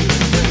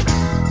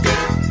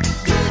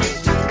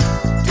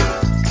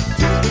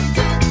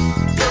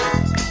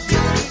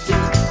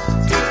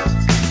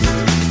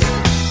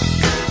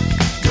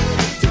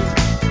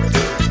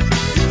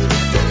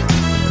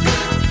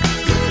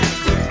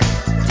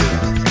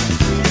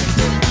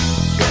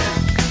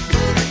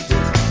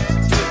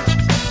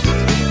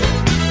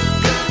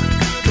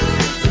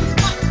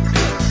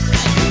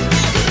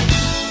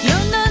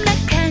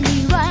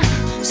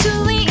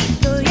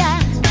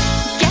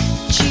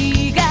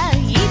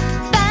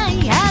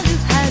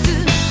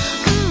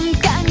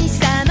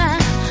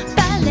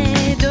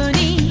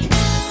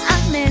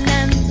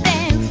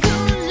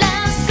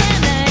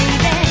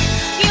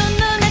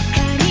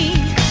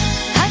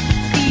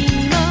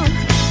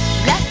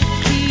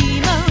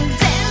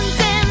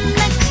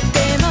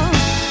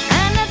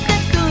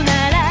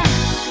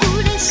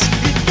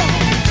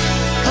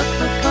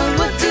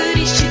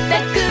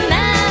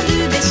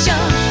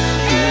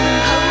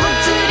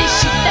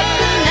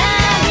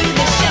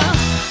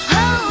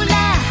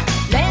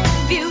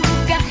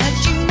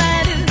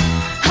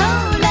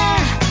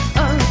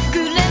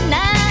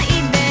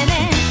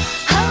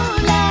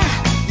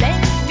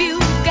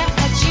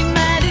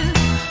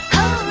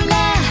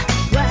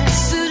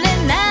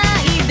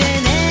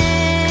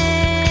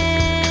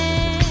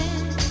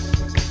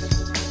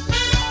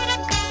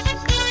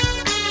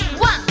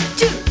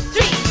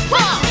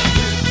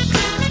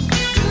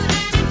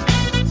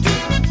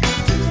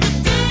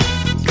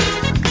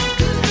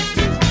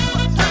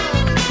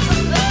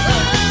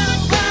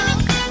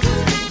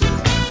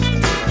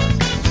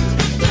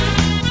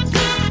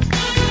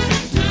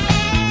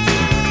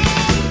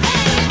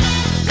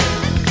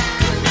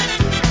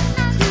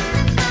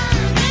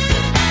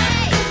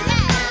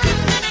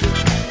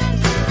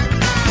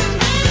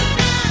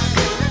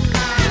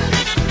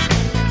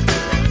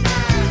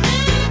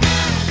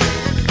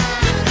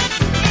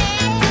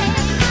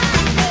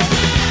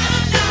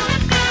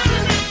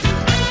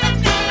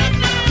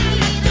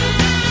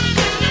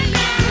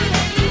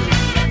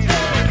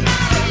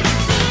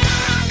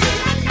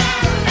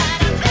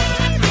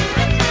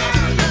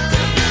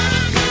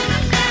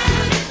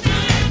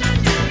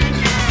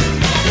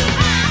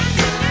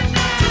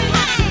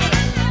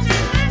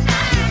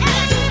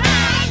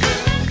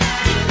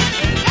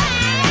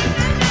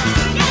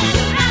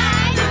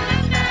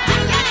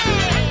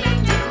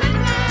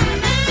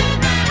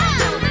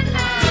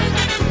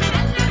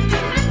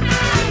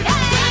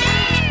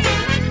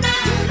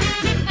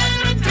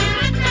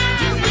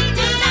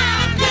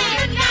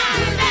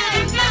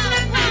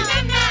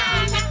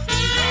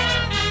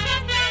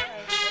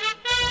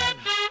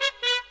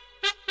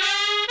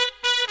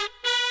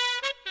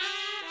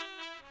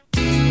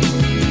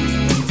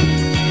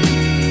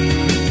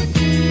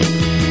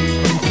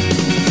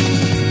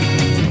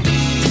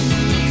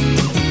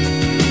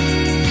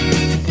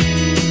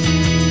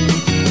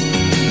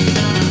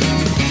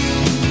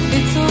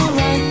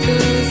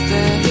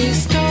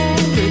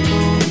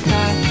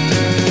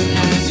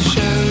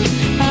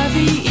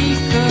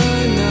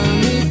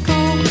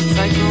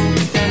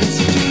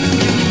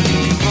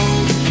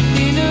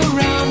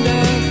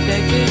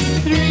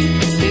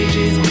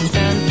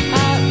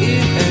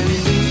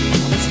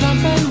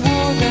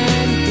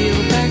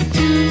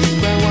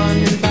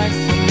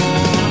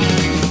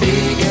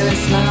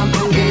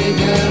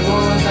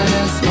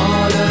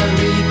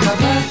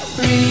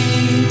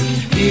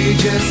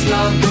 just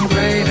long and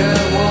greater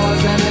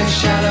wars and a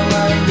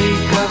shallower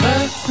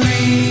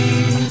recovery.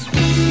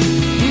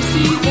 You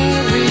see the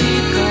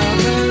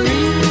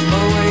recovery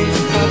always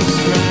comes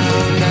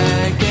round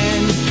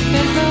again.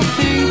 There's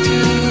nothing to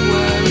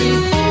worry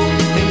for.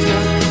 Things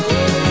look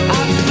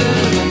after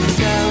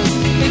themselves.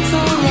 It's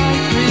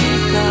alright,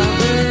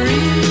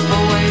 recovery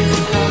always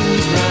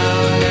comes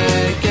round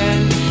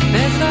again.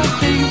 There's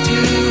nothing to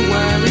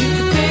worry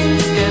for.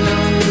 Things can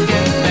only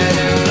get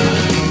better.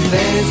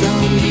 There's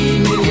only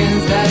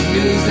millions that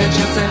lose their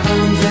jobs, their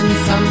homes, and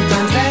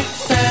sometimes their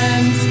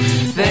sense.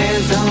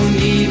 There's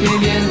only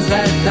millions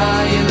that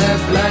die in the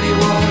bloody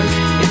wars.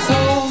 It's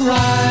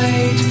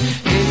alright.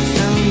 It's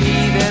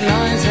only their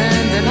lives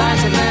and the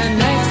lives of their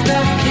next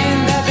of kin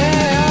that they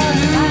are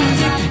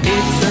losing.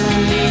 It's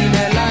only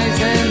their lives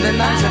and the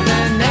lives of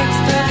their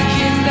next of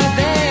kin that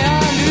they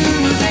are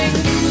losing.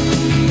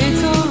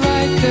 It's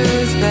alright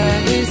 'cause the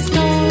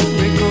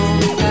historical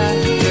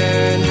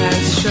pattern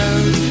has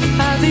shown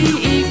how the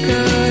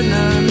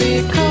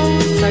economical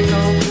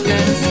cycle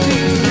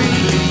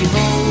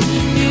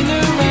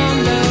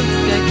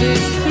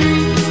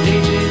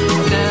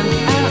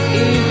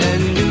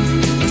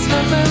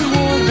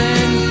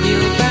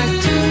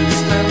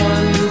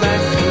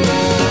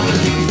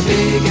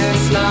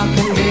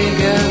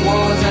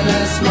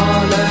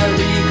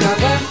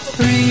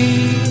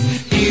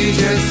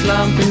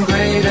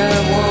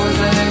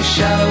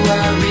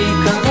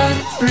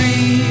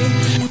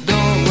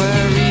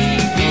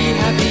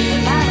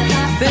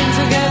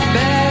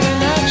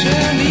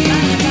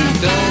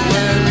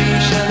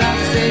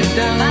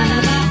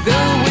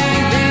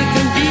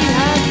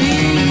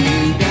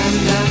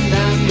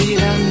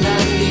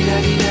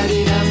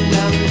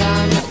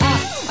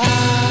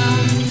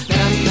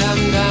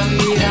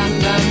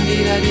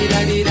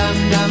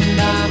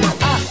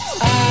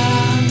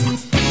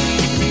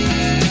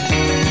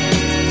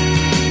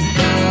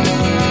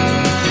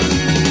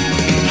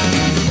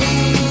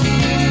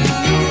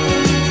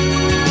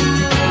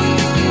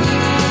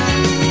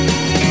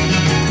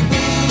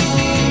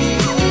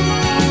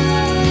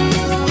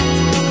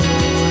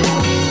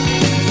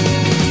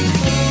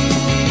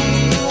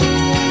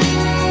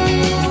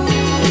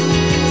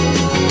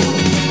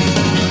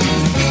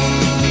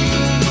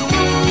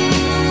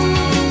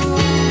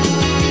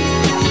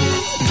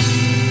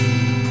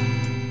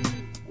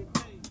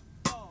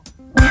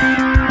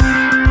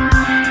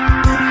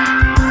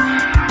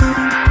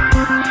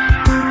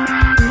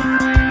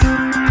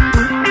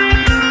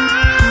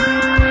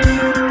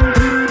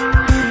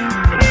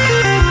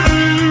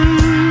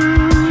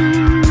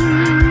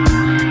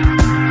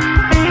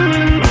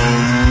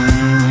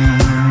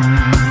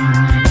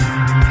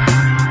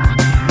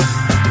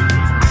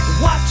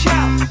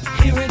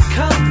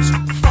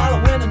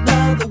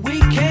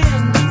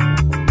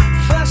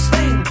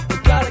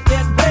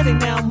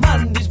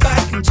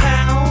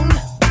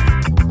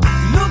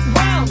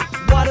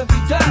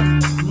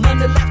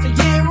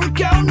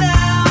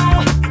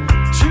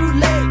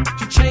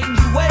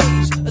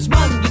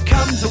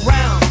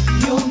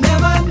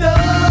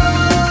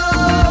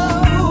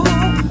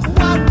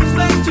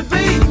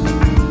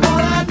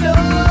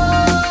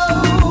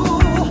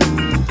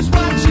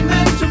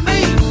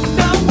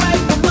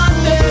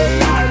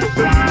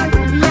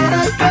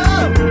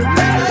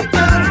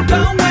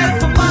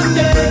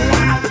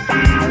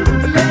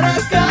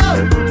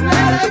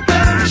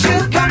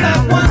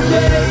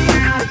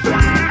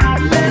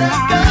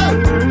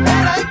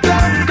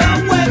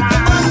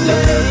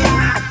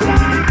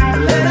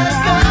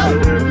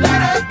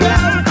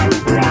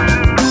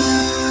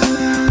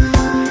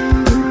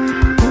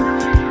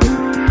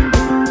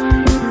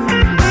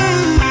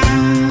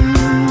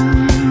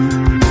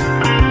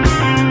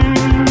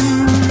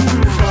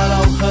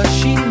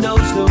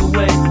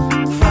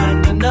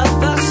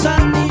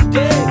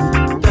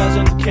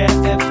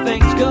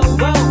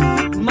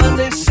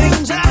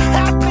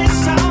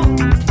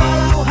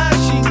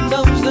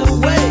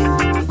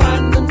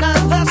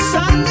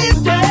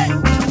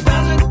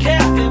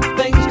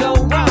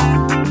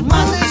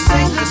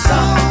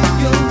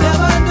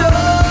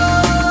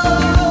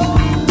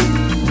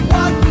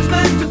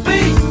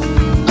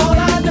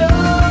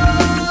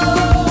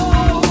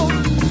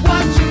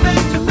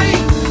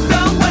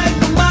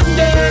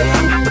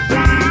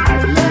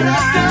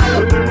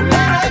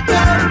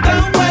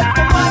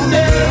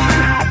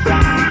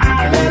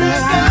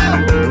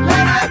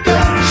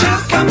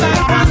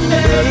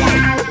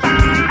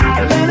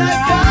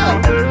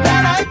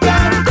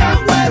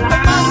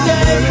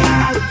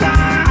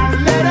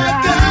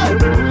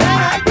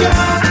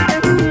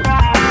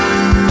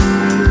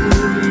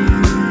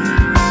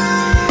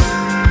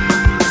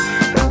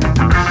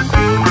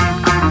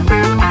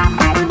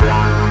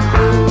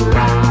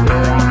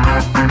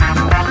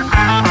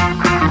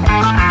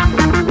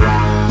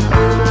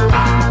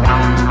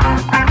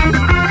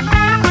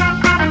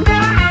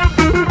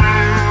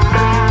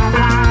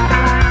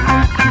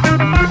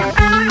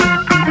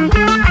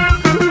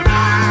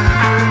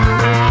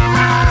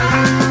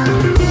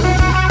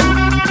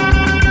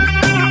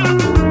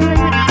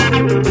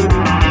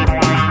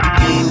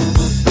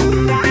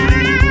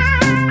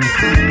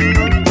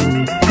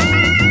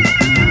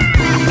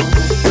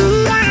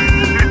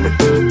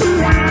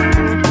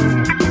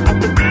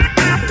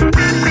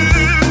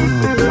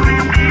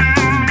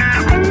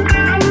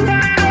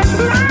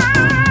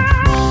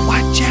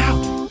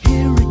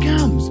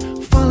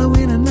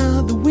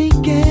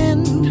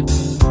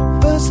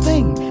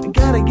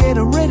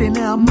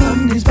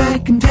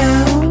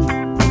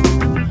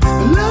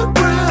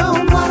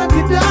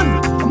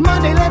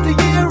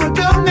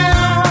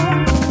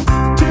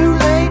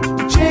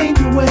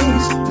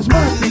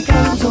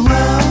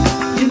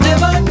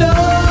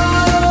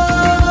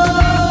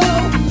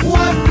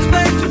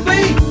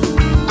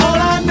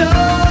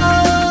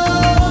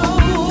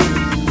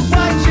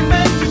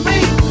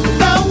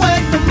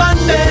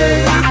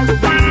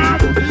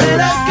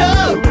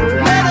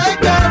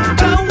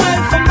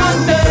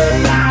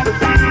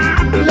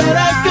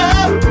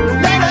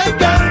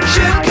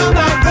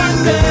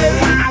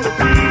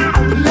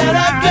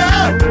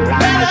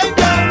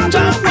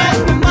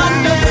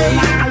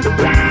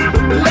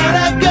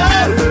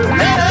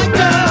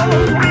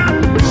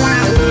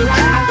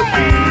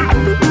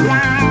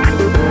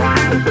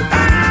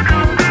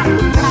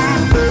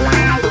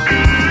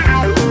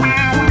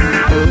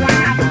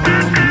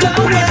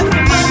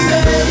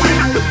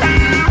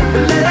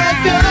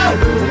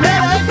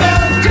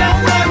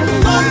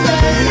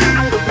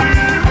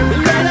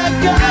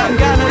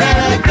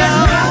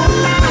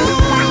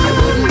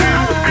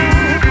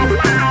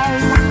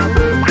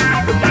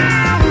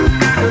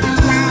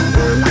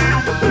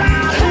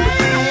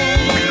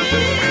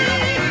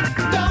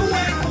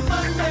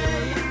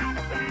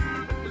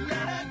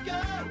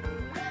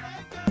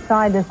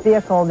inside this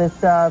vehicle, this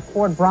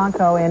Ford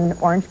Bronco in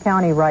Orange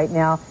County right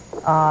now.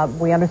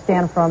 We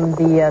understand from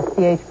the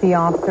CHP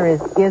officer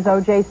is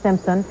O.J.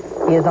 Simpson.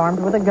 He is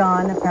armed with a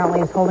gun. Apparently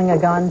he's holding a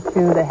gun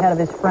to the head of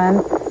his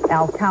friend,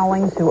 Al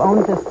Cowlings, who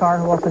owns this car,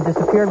 who also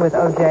disappeared with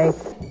O.J.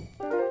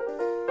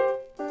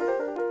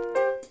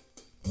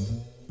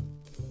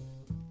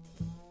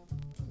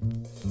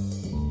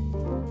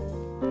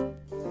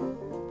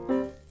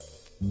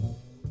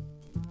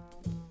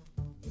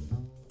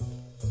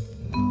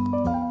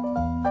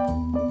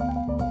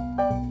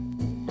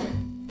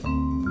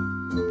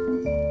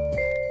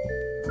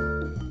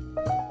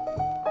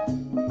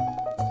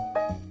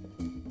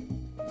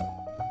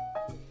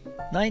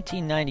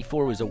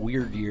 $1994 was a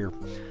weird year.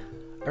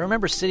 I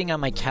remember sitting on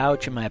my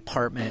couch in my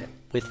apartment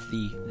with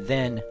the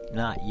then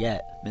not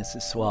yet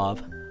Mrs.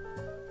 Suave,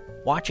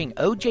 watching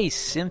O.J.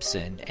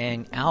 Simpson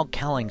and Al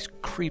Cowlings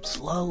creep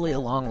slowly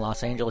along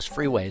Los Angeles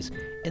freeways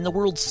in the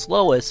world's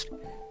slowest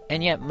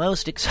and yet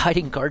most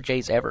exciting car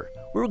chase ever.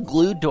 We were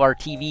glued to our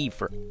TV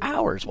for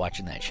hours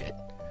watching that shit.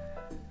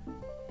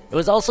 It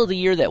was also the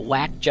year that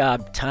whack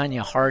job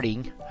Tanya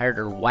Harding hired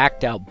her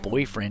whacked out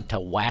boyfriend to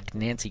whack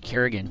Nancy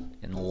Kerrigan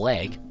in the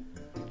leg.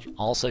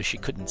 Also, she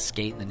couldn't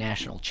skate in the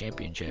national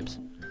championships.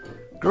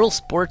 Girl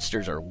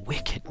sportsters are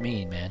wicked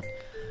mean, man.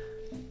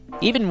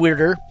 Even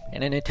weirder,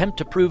 in an attempt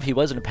to prove he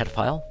wasn't a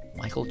pedophile,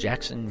 Michael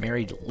Jackson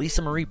married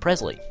Lisa Marie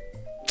Presley.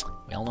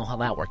 We all know how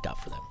that worked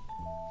out for them.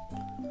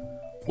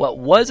 What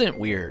wasn't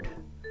weird,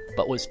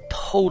 but was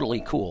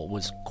totally cool,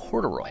 was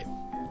Corduroy.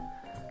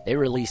 They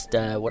released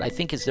what I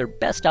think is their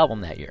best album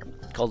that year,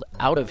 called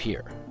Out of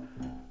Here,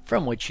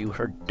 from which you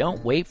heard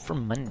Don't Wait for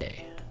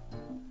Monday.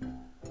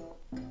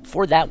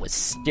 Before that was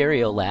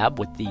Stereolab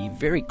with the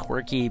very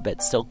quirky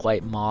but still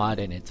quite mod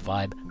in its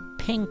vibe,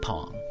 Ping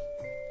Pong.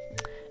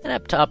 And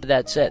up top of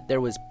that set there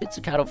was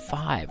Pizzicato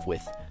 5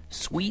 with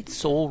Sweet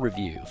Soul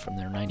Review from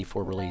their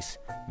 94 release,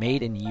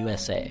 Made in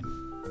USA.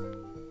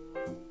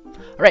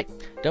 Alright,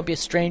 don't be a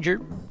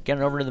stranger. Get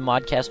on over to the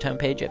Modcast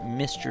homepage at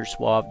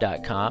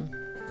MrSuave.com.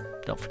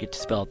 Don't forget to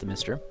spell out the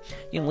Mister.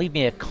 You can leave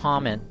me a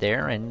comment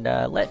there and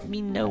let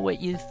me know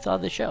what you thought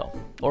of the show,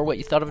 or what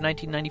you thought of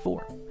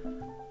 1994.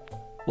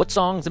 What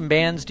songs and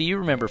bands do you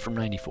remember from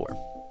 94?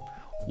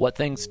 What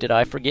things did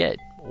I forget,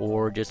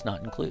 or just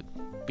not include?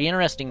 Be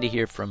interesting to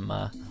hear from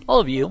all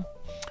of you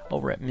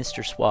over at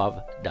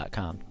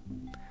MrSuave.com.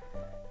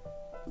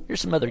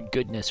 Here's some other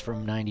goodness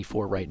from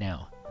 94 right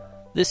now.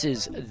 This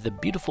is The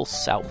Beautiful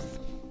South.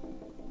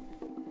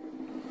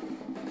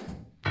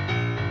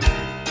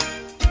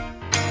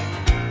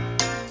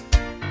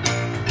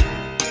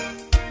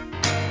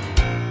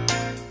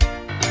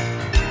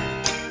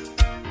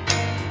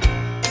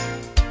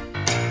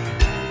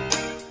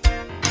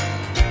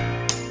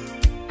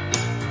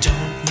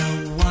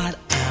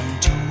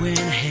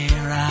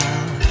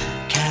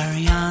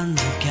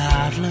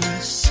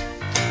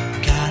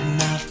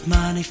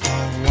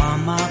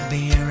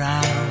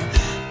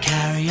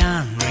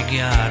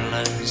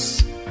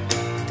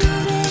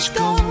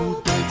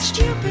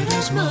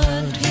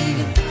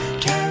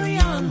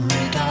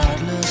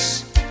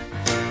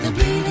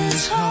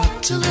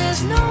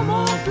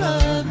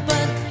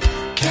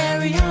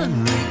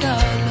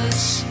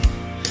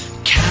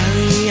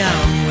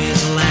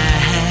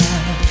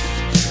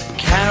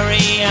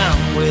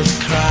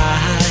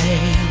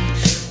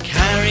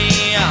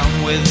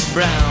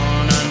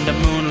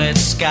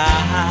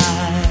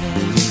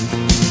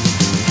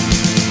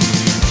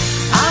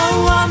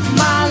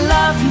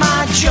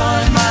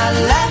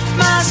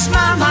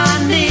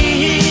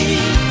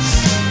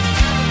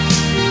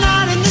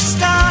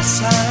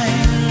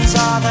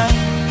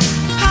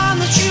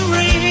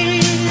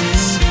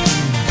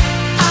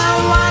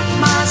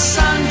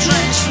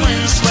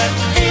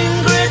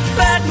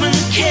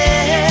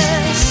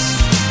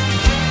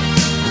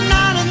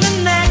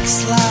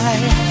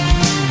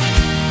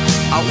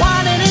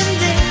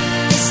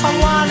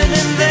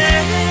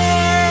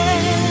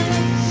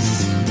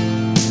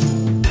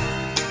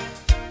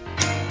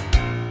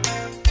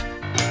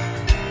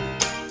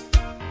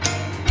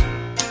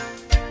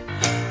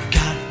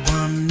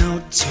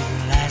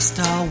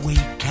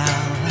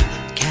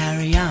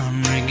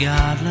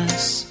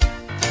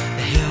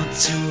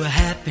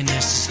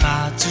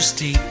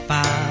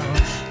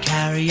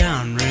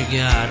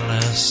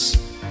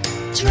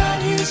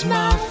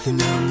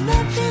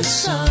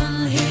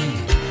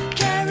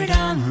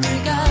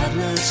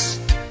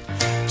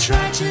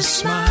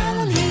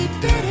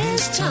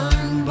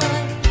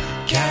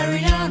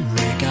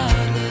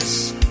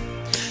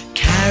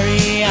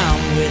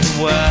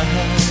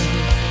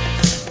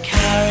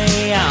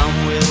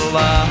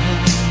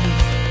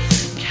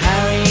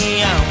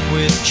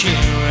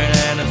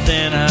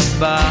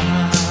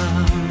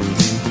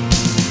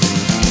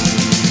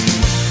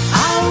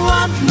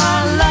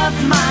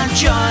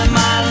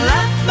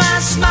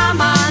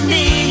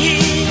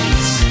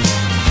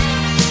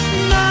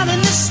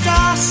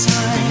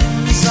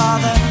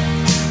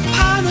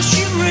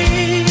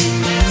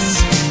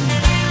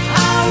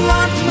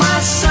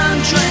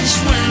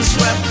 Sun-drenched,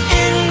 windswept,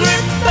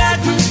 Ingrid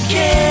Bergman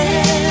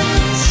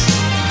kiss.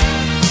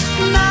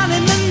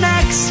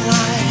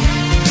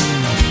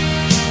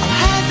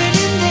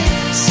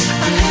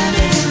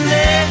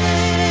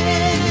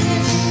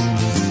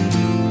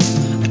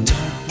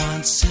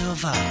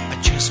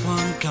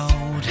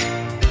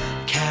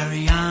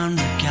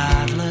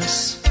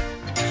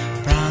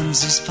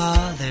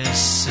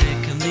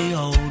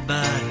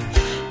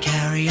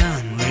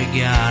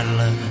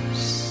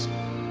 regardless.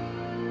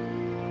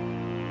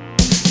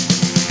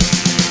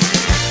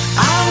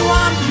 I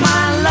want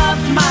my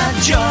love, my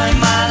joy,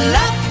 my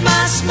love,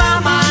 my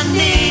smile, my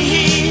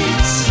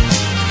needs.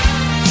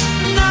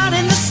 Not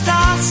in the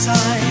star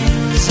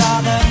signs or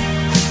the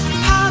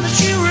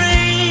apology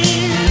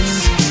reads.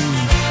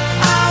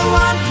 I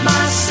want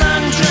my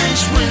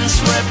sun-drenched,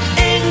 windswept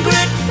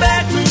Ingrid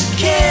Bergman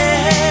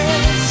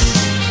kiss.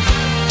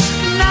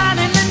 Not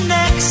in the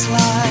next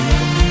life,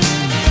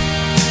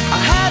 I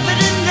have it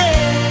in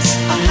this.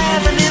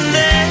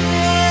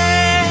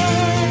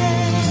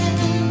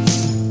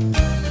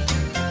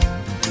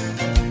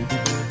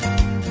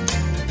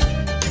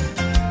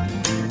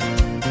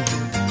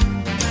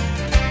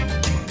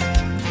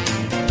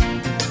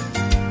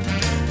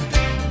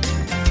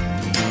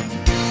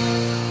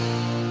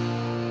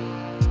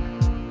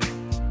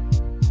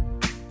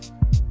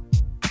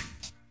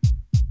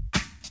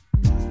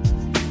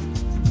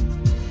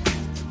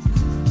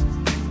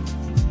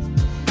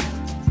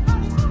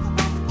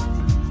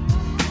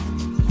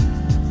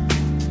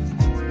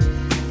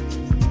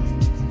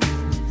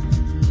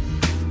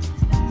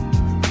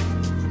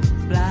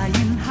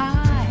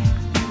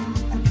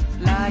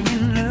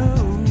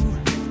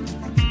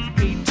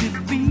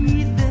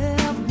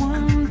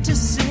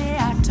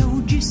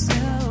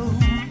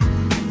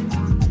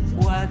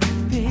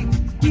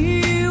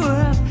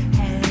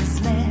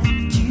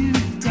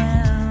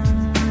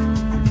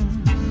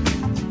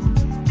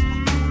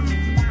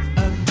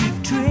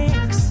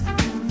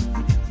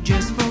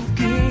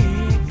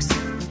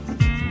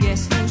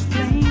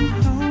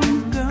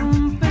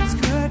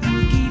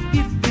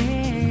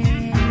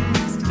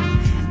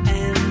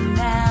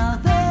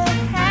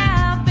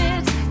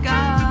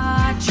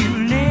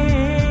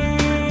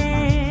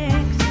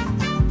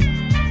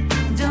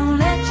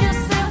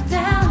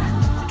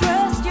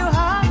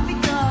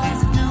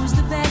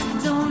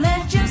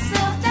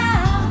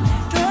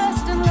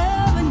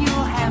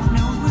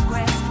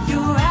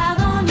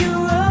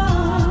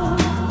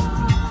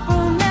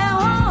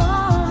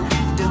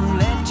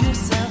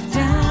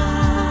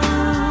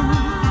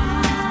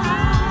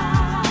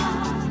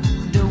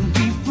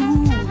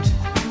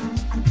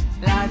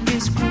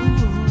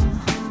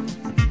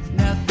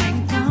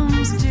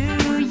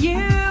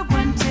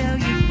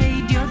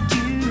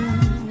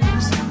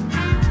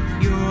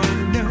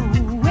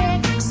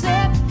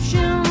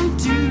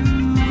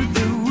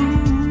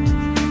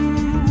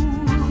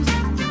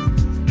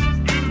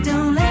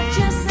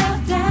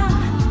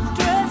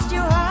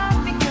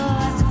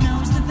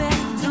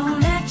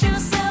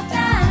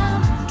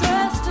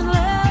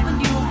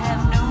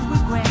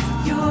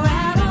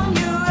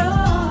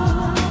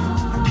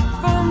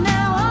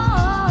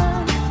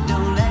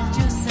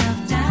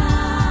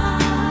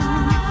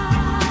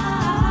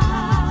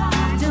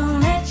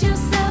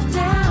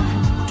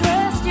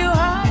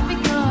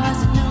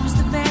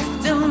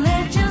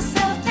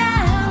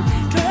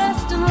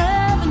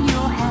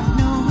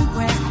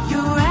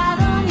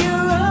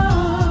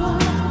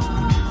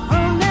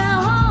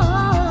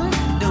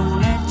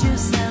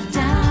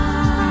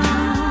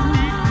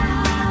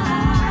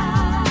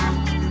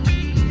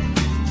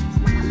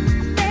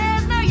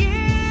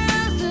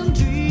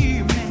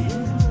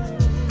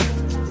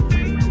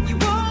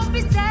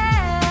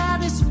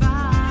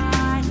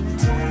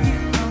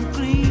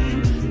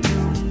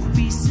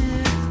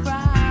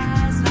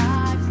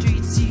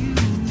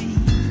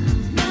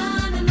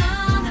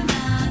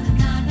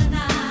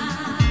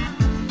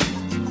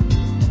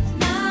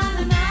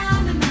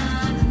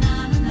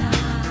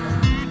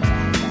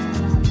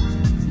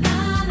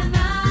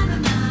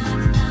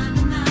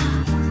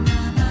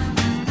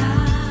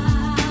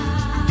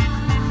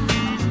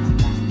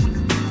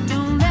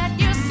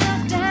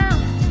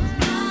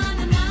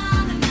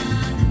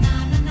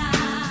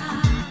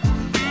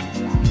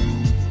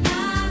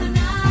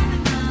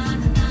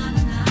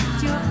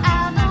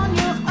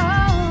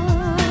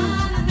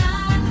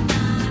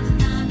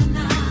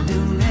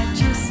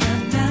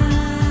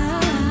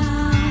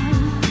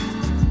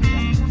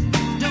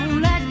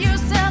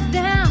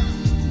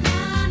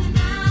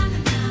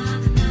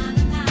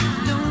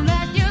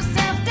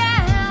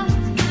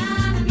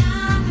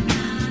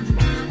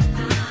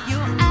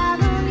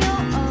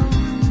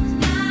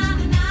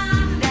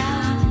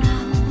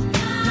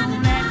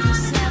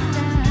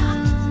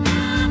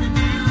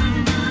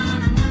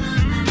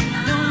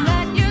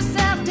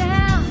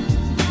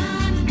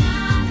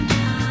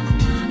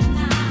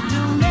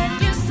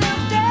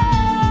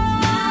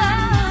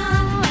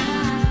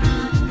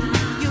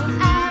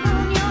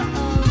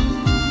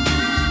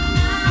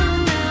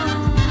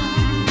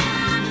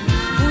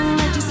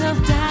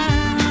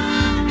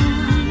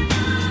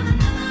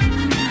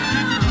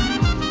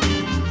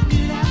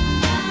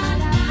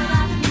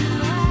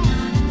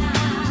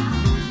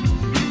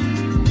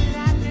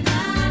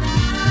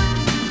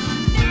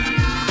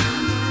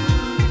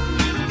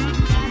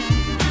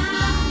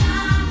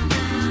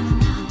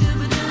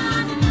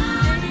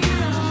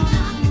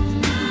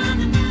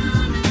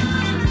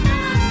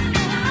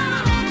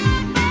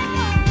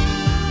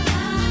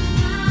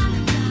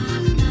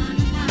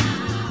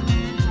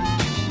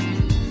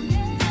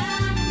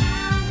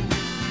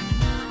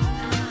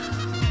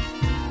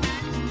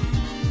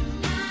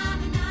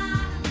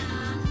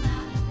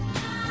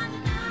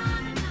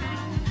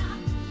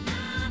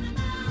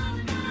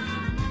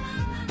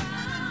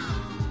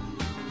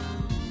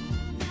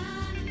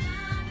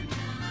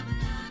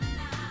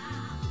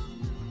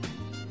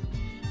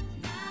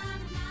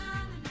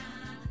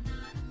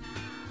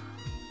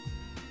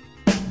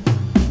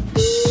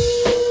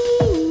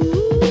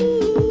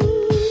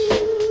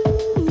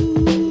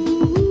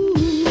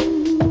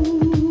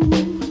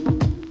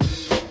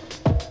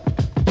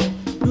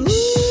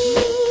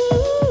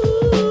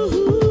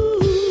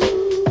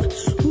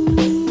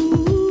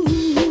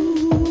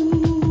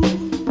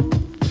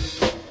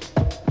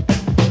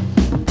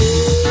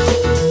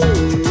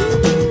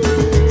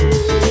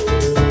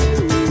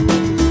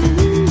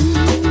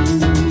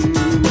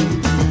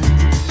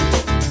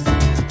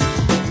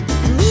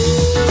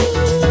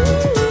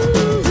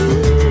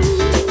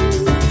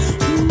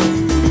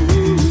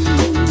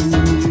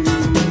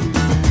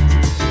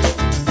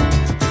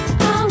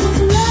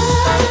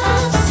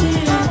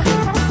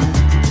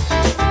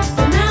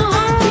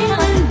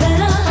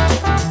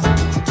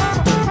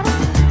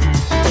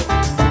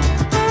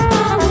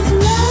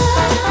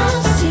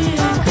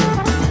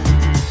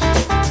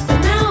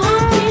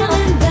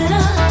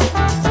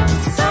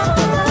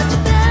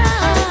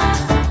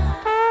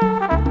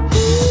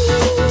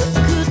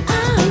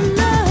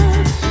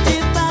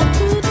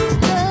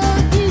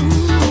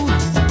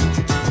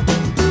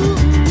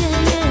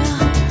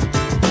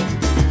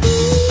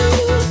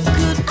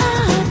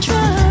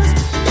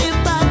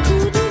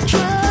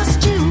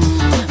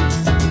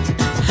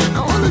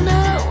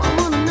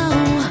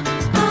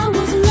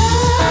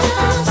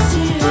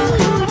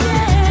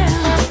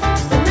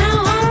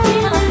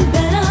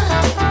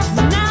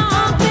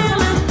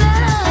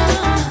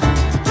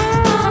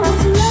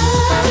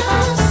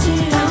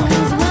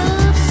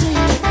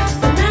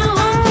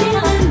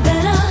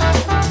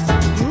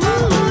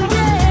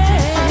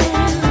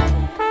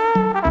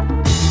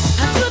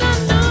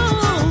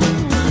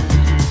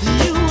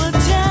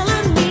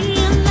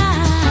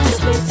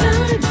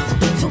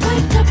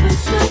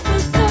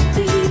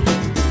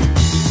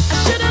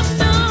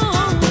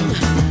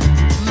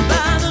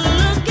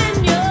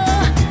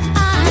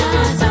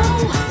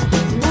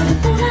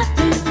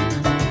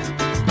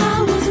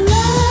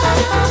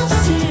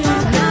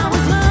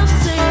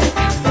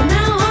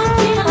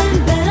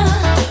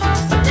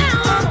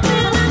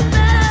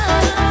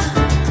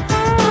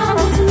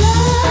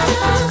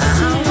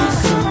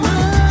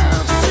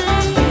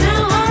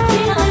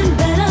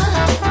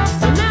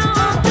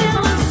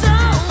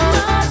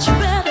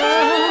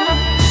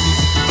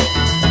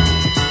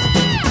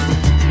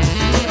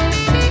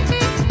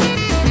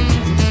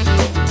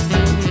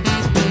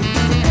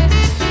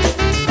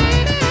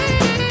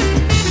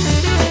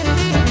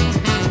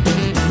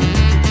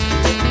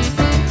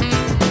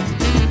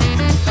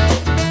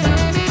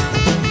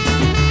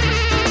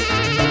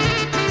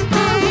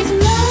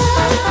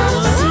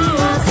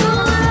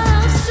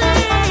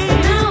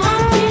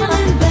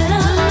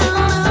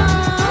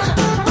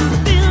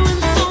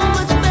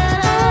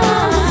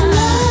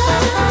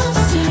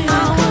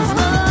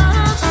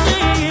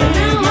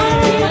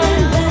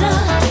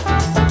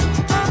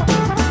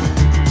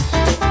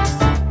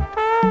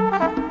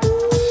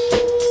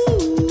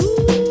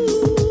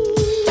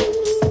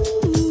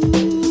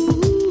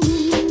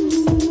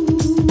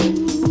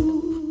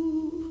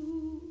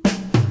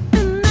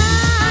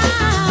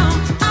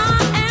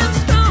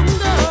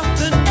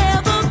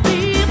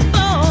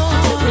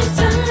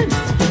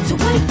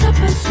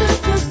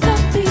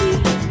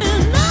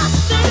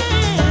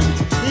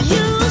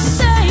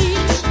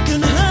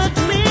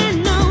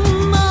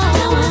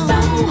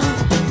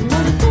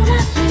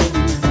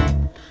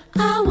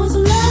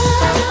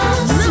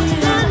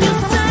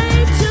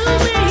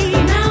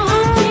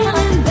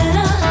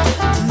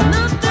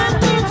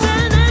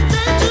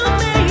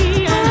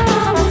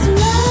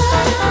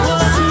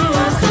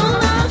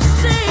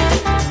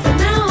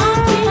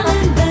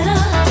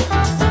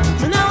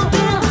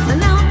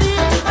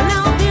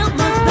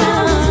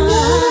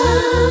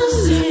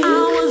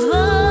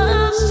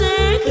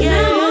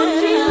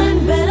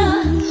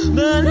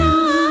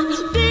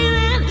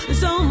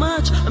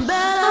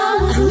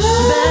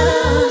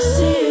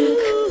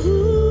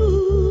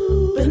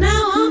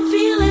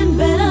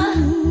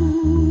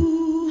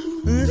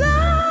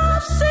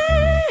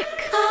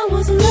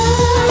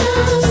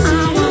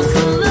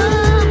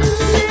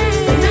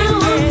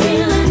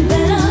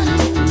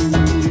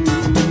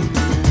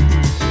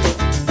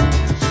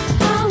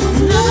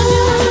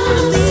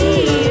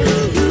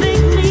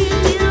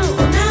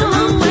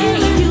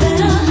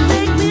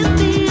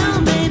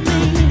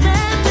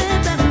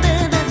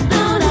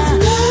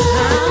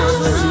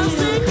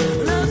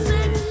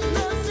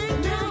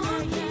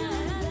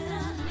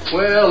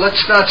 Well,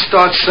 let's not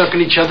start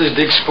sucking each other's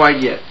dicks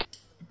quite yet.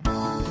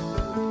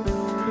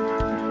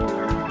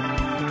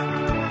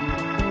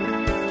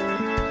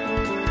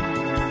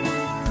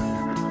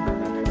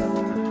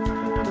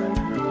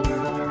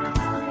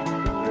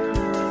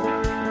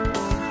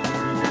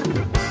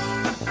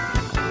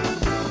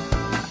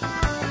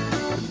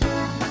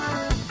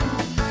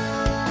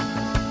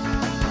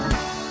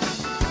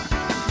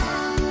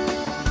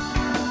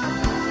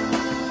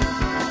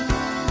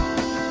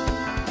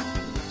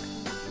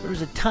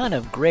 Ton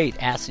of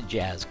great acid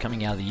jazz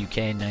coming out of the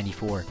UK in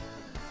 '94,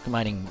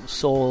 combining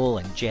soul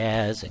and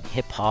jazz and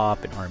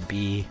hip-hop and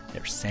R&B.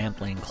 They're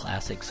sampling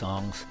classic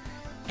songs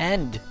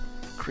and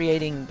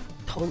creating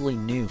totally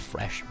new,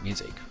 fresh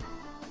music.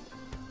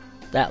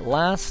 That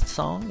last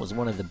song was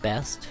one of the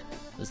best.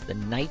 It was the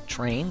Night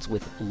Trains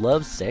with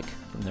Lovesick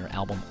from their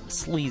album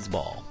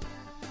Sleazeball.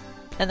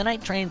 And the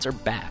Night Trains are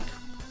back.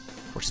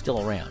 We're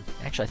still around.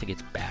 Actually, I think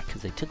it's back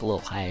because they took a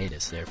little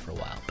hiatus there for a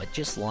while. But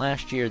just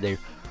last year, they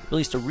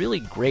released a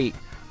really great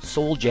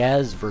soul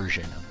jazz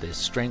version of the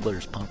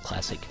Stranglers punk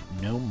classic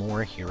No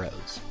More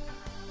Heroes.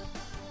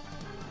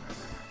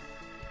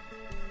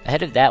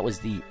 Ahead of that was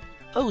the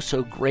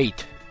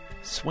oh-so-great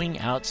Swing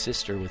Out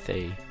Sister with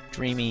a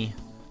dreamy,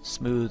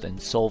 smooth,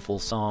 and soulful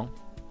song.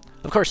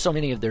 Of course, so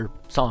many of their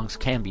songs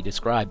can be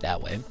described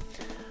that way.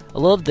 I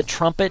love the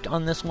trumpet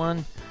on this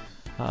one,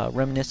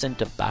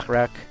 reminiscent of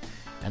Bacharach,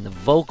 and the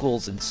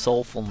vocals and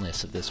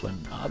soulfulness of this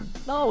one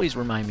always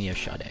remind me of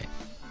Sade.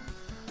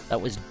 That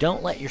was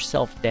Don't Let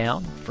Yourself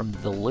Down from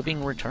The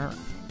Living Return.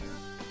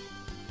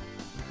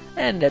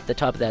 And at the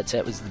top of that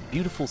set was The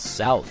Beautiful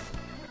South.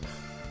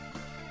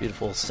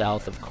 Beautiful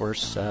South, of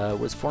course,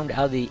 was formed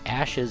out of the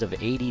ashes of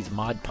 80s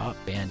mod pop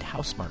band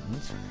House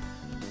Martins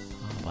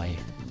by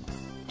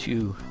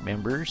two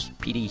members,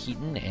 Petey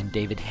Heaton and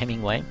David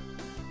Hemingway.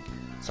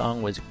 The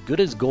song was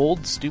Good as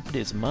Gold, Stupid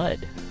as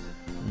Mud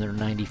from their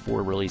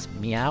 '94 release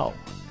Meow,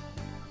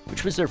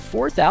 which was their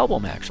fourth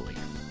album, actually.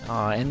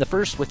 And the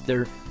first with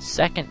their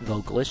second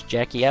vocalist,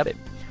 Jackie Abbott,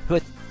 who I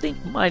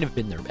think might have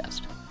been their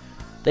best.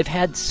 They've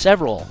had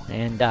several,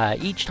 and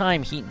each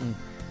time Heaton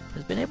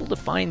has been able to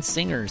find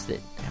singers that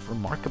have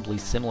remarkably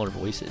similar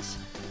voices.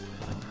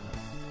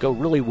 Go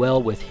really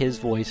well with his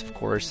voice, of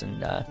course,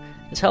 and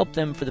has helped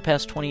them for the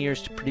past 20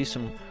 years to produce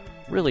some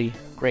really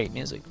great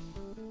music.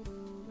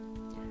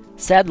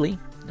 Sadly,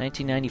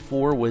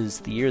 1994 was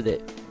the year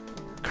that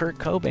Kurt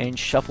Cobain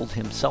shuffled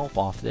himself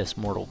off this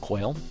mortal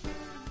coil.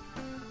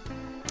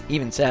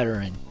 Even sadder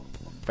and,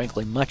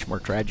 frankly, much more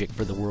tragic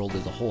for the world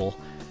as a whole,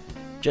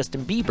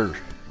 Justin Bieber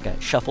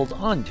got shuffled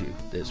onto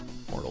this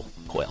mortal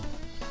coil.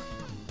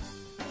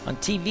 On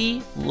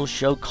TV, a little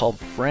show called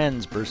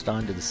Friends burst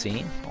onto the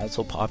scene.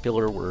 Also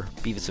popular were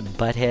Beavis and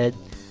Butthead,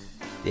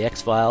 The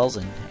X-Files,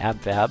 and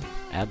Ab Fab.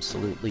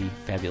 Absolutely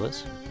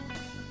fabulous.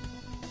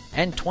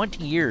 And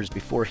 20 years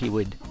before he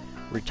would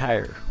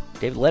retire,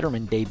 David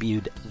Letterman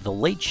debuted The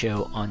Late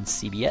Show on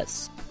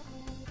CBS.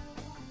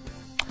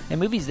 And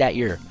movies that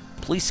year,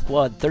 Police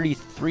Squad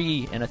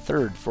 33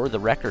 1/3 for the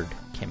Record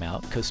came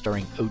out,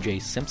 co-starring O.J.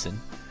 Simpson.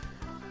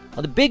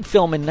 The big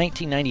film in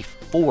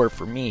 1994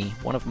 for me,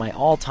 one of my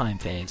all-time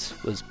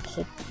faves, was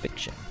Pulp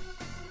Fiction.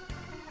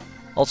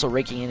 Also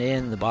raking it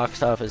in the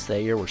box office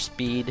that year were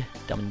Speed,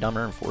 Dumb and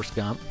Dumber, and Forrest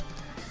Gump.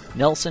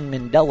 Nelson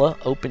Mandela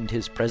opened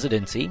his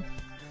presidency.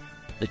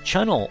 The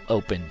Channel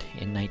opened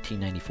in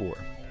 1994.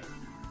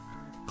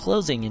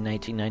 Closing in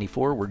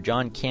 1994 were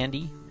John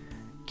Candy,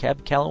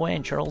 Cab Calloway,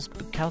 and Charles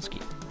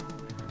Bukowski.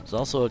 It was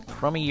also a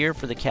crummy year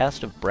for the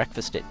cast of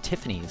Breakfast at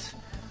Tiffany's,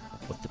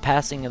 with the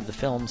passing of the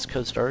film's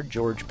co-star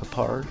George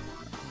Papard,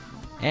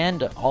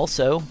 and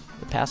also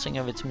the passing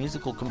of its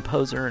musical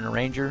composer and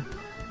arranger,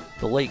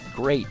 the late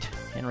great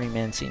Henry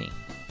Mancini.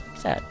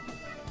 Sad.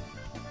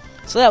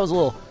 So that was a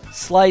little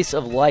slice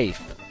of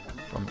life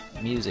from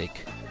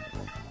music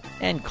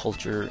and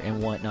culture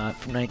and whatnot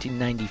from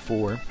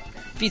 1994.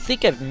 If you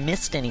think I've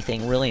missed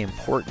anything really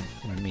important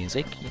in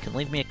music, you can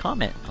leave me a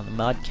comment on the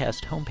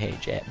Modcast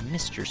homepage at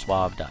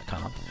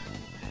MrSuave.com.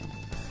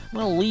 I'm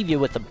going to leave you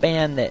with a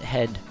band that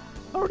had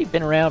already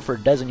been around for a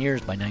dozen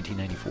years by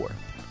 1994,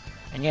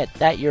 and yet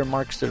that year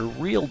marks their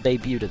real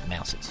debut to the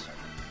masses.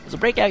 It was a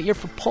breakout year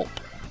for Pulp.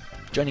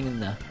 Joining in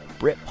the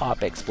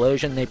Britpop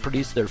explosion, they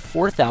produced their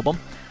fourth album,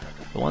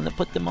 the one that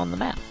put them on the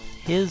map,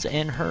 His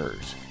and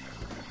Hers.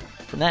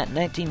 From that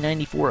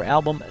 1994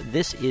 album,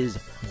 this is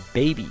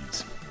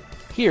Babies.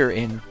 Here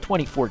in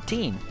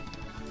 2014,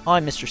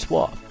 I'm Mr.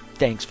 Suave.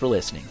 Thanks for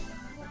listening.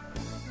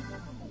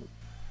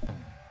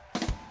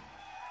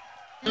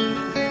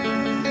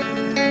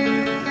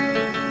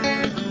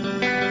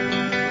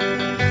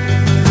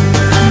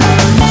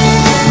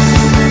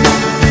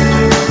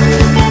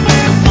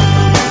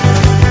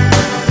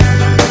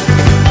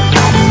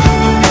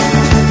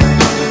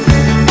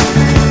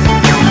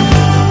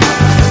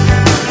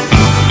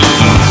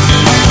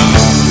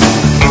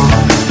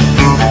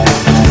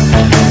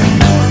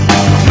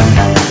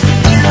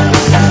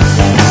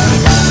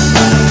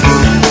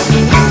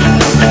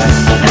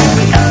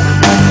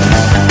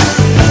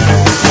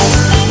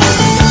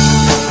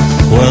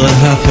 Well, it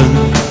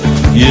happened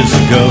years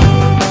ago,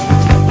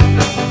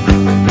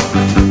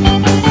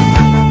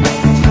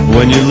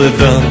 when you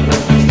lived on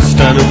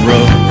Standard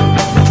Road.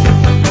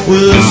 We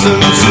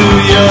listened to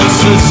your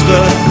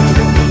sister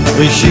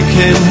when she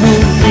came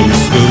home from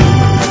school,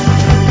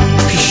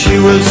 'cause she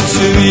was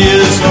 2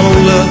 years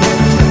older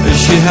and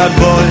she had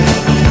boys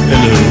in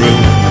her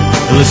room.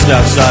 I listened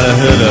outside, I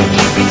heard her,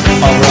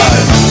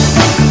 alright.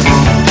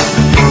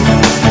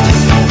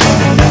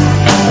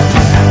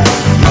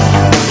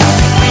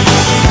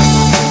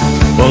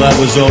 Well, that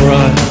was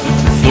alright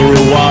for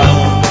a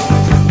while,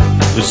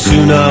 but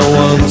soon I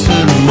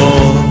wanted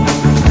more.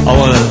 I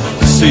wanna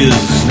see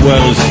as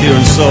well as hear,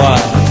 and so I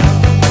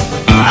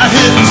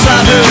hid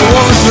inside her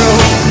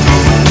wardrobe,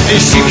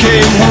 and she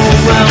came home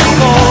round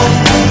 4,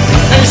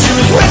 and she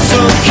was with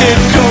some kid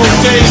called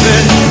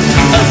David,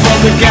 and from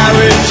the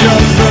garage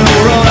up the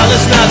road. I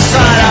listened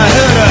outside, I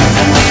heard her,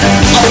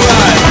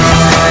 alright.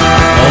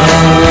 I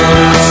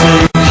wanna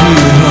take you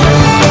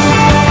home,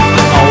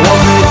 I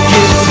wanna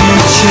give you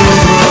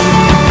children,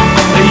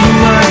 and you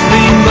might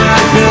be my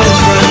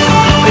girlfriend.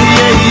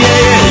 Yeah, yeah,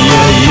 yeah,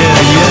 yeah, yeah,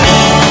 yeah.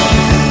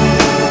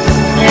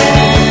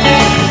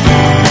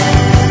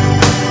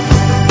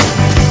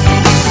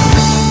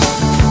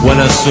 When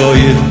I saw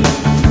you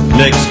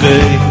next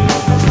day,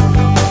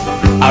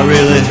 I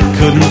really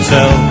couldn't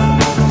tell,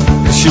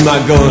 'cause she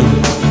might go and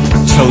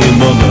tell your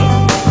mother.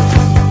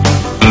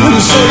 And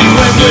so you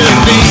went with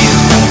me,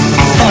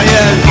 oh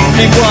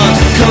yeah, it was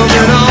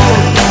coming on,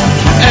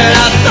 and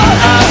I thought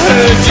I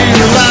heard you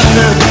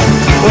laughing.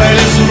 Wait,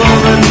 it's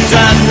mom and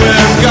dad,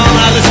 we're gone.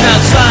 I listened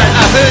outside,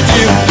 I heard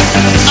you,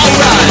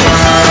 alright.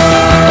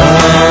 Oh,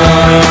 I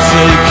wanna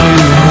take you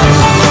home,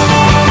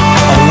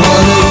 I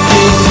wanna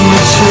give you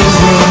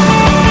children,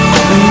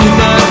 and you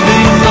might be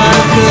my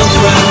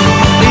girlfriend.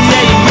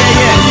 Yeah, yeah,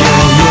 yeah,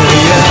 yeah, yeah,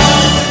 yeah.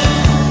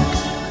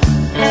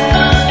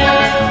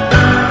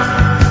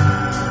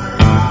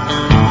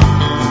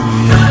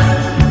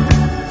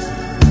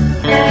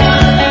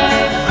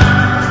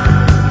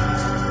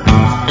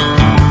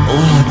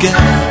 Oh, I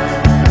guess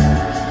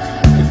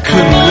it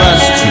couldn't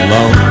last too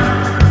long.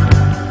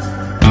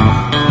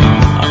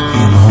 I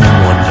came home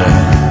one day,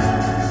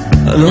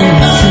 and all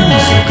the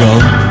things are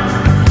gone.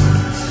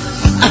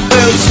 I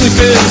fell asleep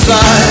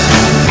inside,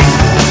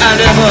 I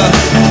never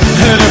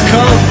heard her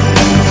come.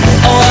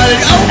 Oh, I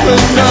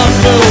opened up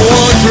the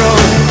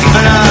wardrobe,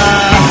 and I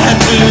had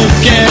to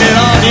get it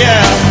on,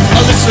 yeah.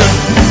 Oh, listen,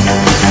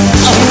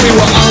 oh, we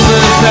were on the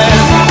bed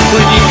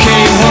when you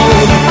came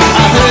home.